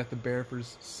gets mad at the bear for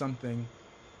something.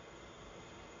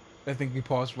 I think we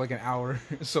paused for like an hour,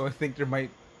 so I think there might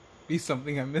be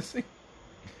something I'm missing.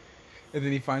 And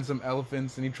then he finds some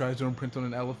elephants and he tries to imprint on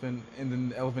an elephant, and then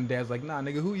the elephant dad's like, "Nah,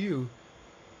 nigga, who you?"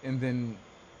 And then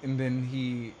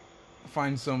he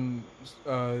finds some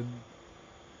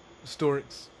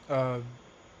storks,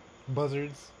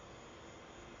 buzzards.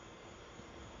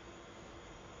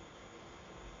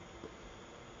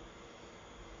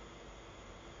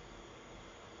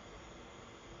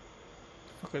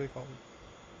 What are they called?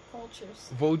 Vultures.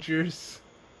 Vultures.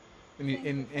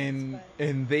 And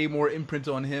they more imprint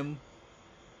on him.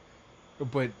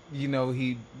 But you know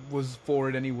he was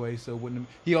forward anyway, so wouldn't.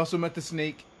 He also met the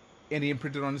snake, and he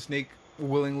imprinted on the snake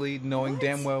willingly, knowing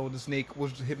damn well the snake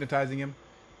was hypnotizing him.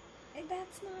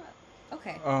 That's not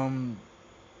okay.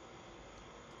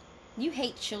 You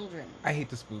hate children. I hate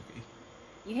this movie.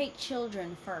 You hate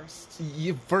children first.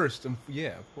 You first,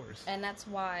 yeah, of course. And that's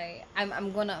why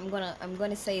I'm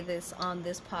gonna say this on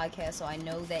this podcast, so I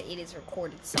know that it is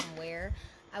recorded somewhere.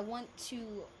 I want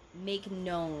to make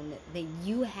known that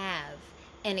you have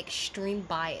an extreme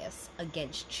bias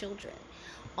against children.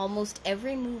 Almost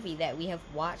every movie that we have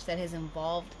watched that has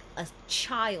involved a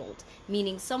child,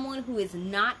 meaning someone who is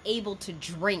not able to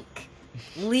drink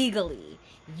legally,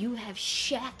 you have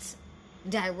shat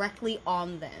directly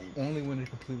on them. Only when they're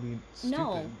completely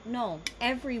stupid. No,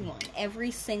 everyone,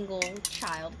 every single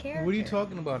child character. What are you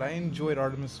talking about? I enjoyed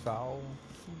Artemis Fowl.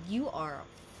 You are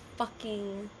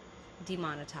fucking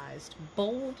demonetized,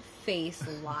 bold-faced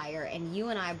liar, and you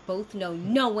and I both know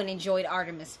no one enjoyed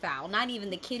Artemis Fowl. Not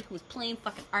even the kid who was playing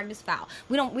fucking Artemis Fowl.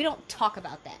 We don't talk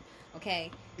about that,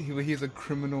 okay? He's a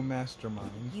criminal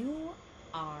mastermind. You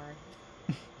are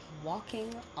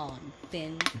walking on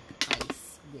thin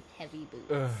ice with heavy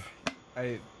boots.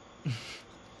 I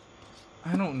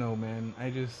don't know, man.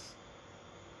 I just.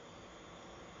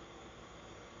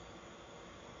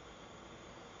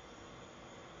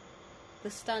 The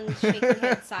stunned, shaking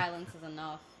head silence is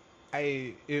enough.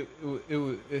 I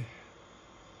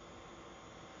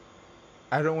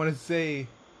don't want to say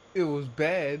it was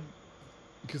bad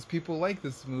because people like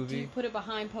this movie. Do you put it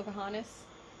behind Pocahontas?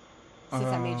 Since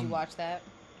I made you watch that.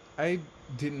 I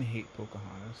didn't hate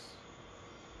Pocahontas.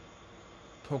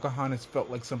 Pocahontas felt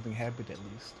like something happened at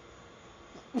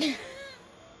least.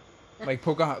 Like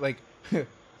Pocahontas, like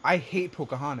I hate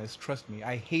Pocahontas. Trust me,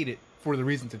 I hate it for the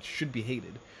reasons it should be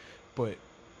hated. But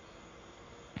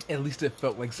at least it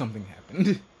felt like something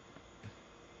happened.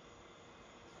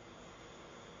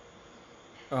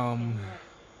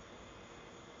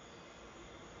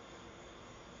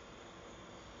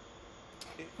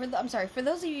 For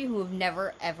those of you who have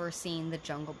never ever seen The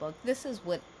Jungle Book, this is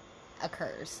what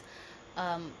occurs.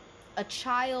 a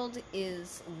child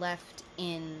is left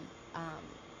in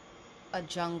a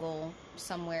jungle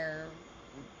somewhere,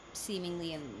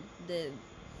 seemingly in the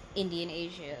Indian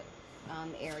Asia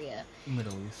area.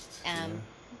 Middle East. Yeah.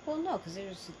 Well, no, because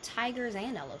there's tigers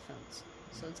and elephants,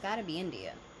 so it's got to be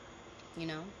India, you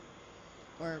know,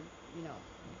 or you know,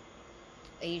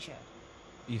 Asia.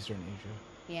 Eastern Asia.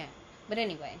 Yeah, but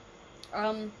anyway,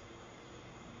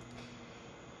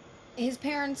 his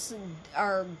parents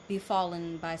are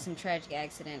befallen by some tragic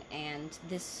accident, and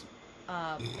this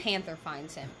panther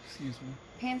finds him. Excuse me.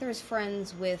 Panther is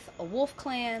friends with a wolf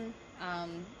clan,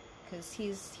 because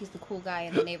he's the cool guy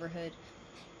in the neighborhood,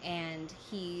 and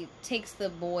he takes the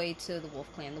boy to the wolf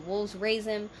clan. The wolves raise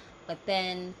him, but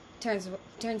then turns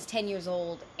 10 years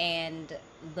old, and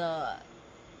the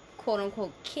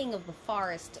quote-unquote king of the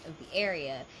forest of the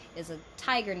area is a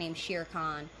tiger named Shere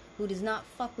Khan, who does not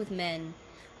fuck with men,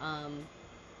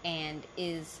 and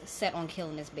is set on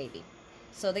killing this baby.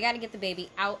 So they got to get the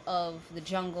baby out of the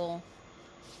jungle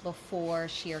before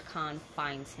Shere Khan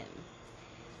finds him.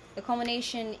 The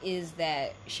culmination is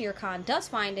that Shere Khan does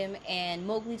find him, and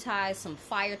Mowgli ties some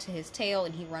fire to his tail,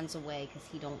 and he runs away because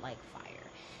he don't like fire.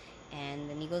 And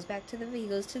then he goes back to the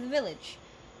village,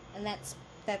 and that's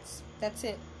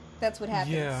it. That's what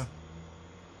happens. Yeah.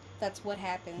 That's what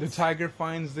happens. The tiger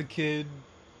finds the kid,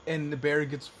 and the bear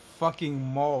gets fucking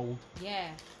mauled.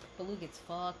 Yeah. Baloo gets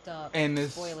fucked up. And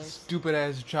this Spoilers. stupid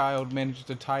ass child manages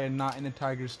to tie a knot in the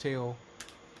tiger's tail.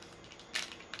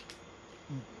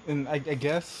 And I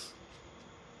guess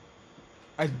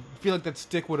I feel like that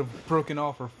stick would have broken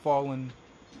off or fallen.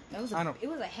 It was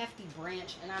a hefty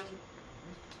branch,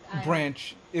 and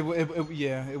branch. It was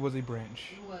a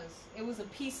branch. It was a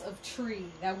piece of tree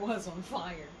that was on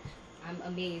fire. I'm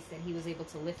amazed that he was able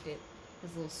to lift it.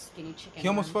 His little skinny chicken. He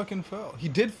almost fucking fell. He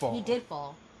did fall. He did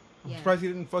fall. I'm Yeah. surprised he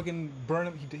didn't fucking burn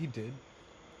him. He did.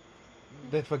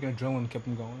 That fucking adrenaline kept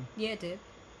him going. Yeah, it did.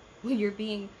 When you're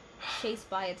being chased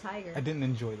by a tiger. I didn't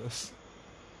enjoy this.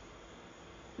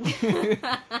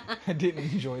 I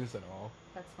didn't enjoy this at all.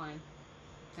 That's fine.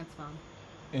 That's fine.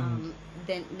 And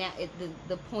Then now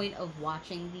the point of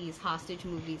watching these hostage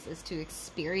movies is to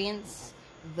experience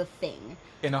the thing.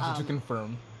 And also to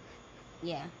confirm.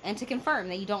 Yeah, and to confirm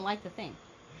that you don't like the thing.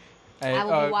 I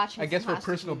will be watching I guess some for hostage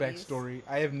personal movies. backstory,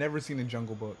 I have never seen a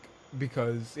Jungle Book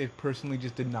because it personally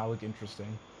just did not look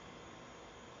interesting.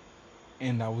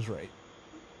 And I was right.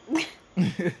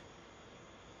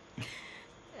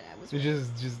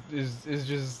 It's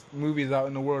just movies out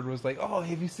in the world where it's like, oh,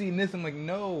 have you seen this? I'm like,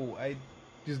 no, I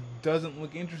just doesn't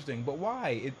look interesting. But why?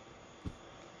 It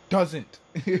doesn't.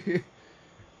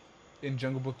 And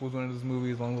Jungle Book was one of those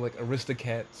movies along with like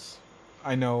Aristocats.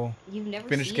 I know. You've never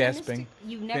Finish seen gasping.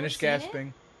 You've never Finish seen gasping.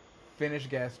 It? Finish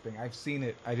gasping. I've seen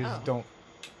it. I just Oh. don't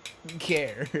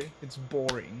care. It's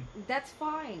boring. That's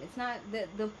fine. It's not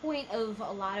the point of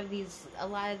a lot of these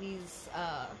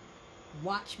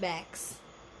watchbacks.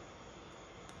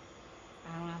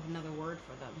 I don't have another word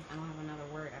for them. I don't have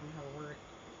a word.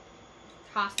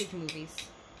 Hostage movies.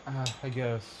 I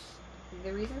guess.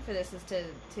 The reason for this is to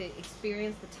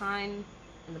experience the time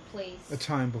and the place. A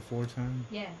time before time.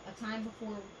 Yeah, a time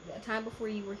before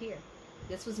you were here.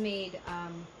 This was made.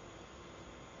 I'm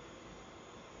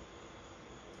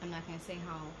not gonna say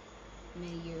how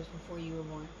many years before you were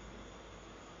born,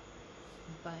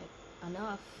 but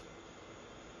enough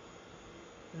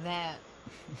that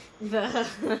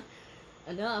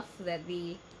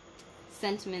the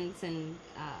sentiments and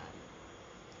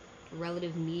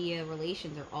relative media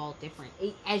relations are all different,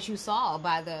 as you saw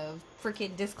by the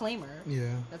freaking disclaimer.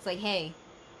 Yeah. That's like, hey,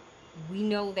 we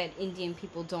know that Indian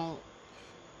people don't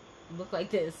look like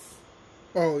this.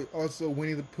 Oh, also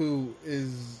Winnie the Pooh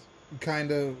is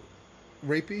kind of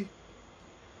rapey.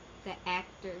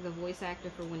 The voice actor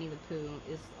for Winnie the Pooh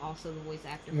is also the voice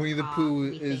actor for Winnie the Kaa,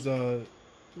 Pooh we is think.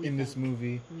 in this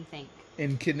movie We think.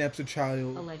 and kidnaps a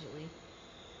child. Allegedly.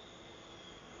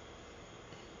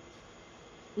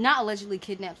 Not allegedly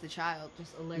kidnaps the child,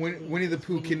 just allegedly. Winnie the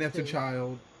Pooh Winnie kidnaps the a Pooh.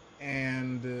 child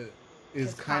and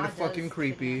is 'Cause kind Kaa of fucking does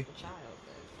creepy. kidnap the child,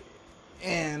 but-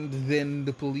 And then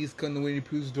the police come to Winnie the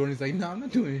Pooh's door and he's like, "No, I'm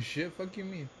not doing this shit. Fuck you,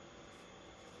 mean."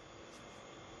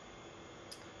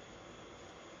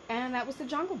 And that was the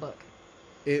Jungle Book.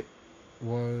 It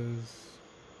was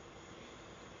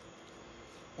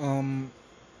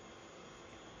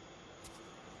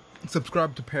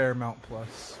subscribe to Paramount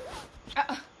Plus.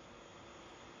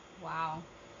 Wow.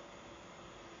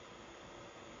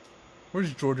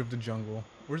 Where's George of the Jungle?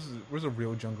 Where's a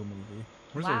real jungle movie?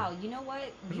 Wow, you know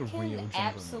what? Where's You a real can jungle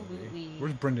absolutely... movie?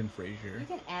 Where's Brendan Fraser? You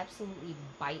can absolutely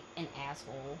bite an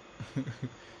asshole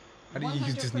How do you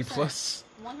use Disney Plus?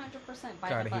 100% by God,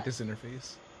 the I hate butt. this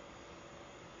interface.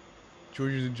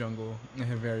 George of the Jungle. I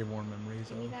have very warm memories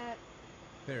Give me of. that.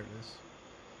 There it is.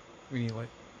 We need light.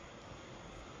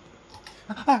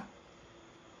 Yeah,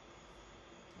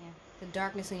 the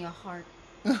darkness in your heart.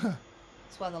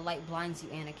 That's why the light blinds you,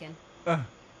 Anakin.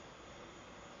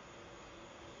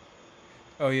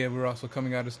 Oh yeah, we're also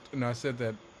coming out as... No, I said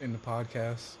that in the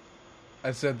podcast.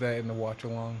 I said that in the watch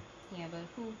along. Yeah, but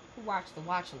who watched the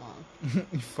watch along?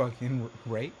 You fucking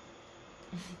right?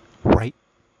 Right?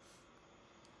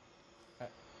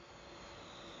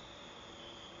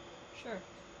 Sure.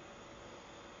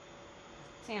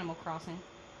 It's Animal Crossing.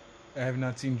 I have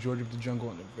not seen George of the Jungle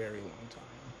in a very long time.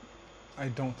 I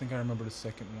don't think I remember the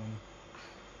second one.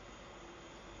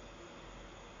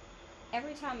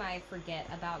 Every time I forget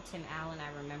about Tim Allen,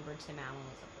 I remember Tim Allen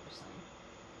as a person.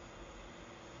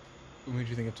 What made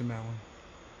you think of Tim Allen?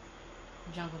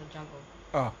 Jungle to Jungle.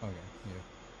 Oh, okay, yeah.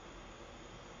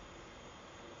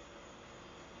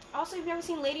 Also, you've never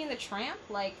seen Lady and the Tramp?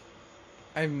 Like,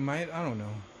 I don't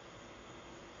know.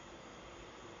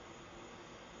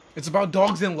 It's about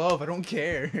dogs in love, I don't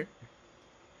care.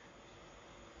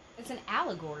 it's an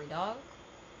allegory, dog.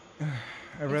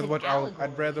 I'd rather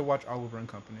watch Oliver and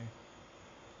Company.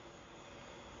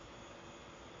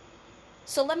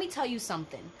 So let me tell you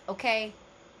something, okay?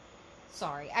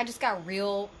 Sorry, I just got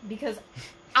real because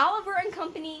Oliver and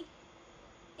Company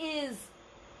is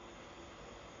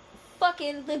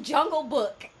fucking the Jungle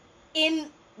Book in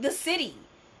the city.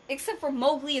 Except for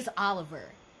Mowgli is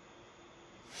Oliver.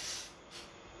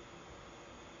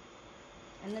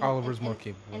 And then, Oliver's more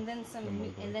capable. And then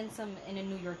some in a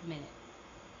New York Minute.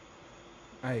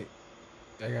 I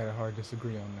got a hard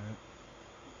disagree on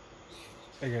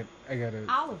that. I got a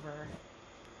Oliver.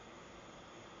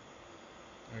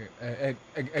 I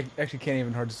actually can't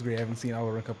even hard disagree. I haven't seen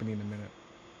Oliver and Company in a minute.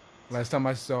 Last time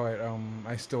I saw it,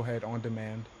 I still had On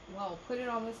Demand. Well, put it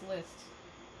on this list.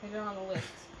 Put it on the list.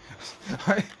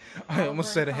 I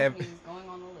almost said I have. Going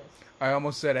on the list. I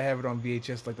almost said I have it on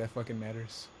VHS. Like that fucking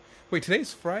matters. Wait,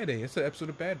 today's Friday. It's an episode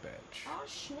of Bad Batch. Oh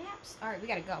snaps! All right, we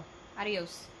gotta go.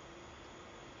 Adios.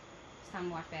 It's time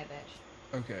to watch Bad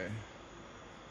Batch. Okay.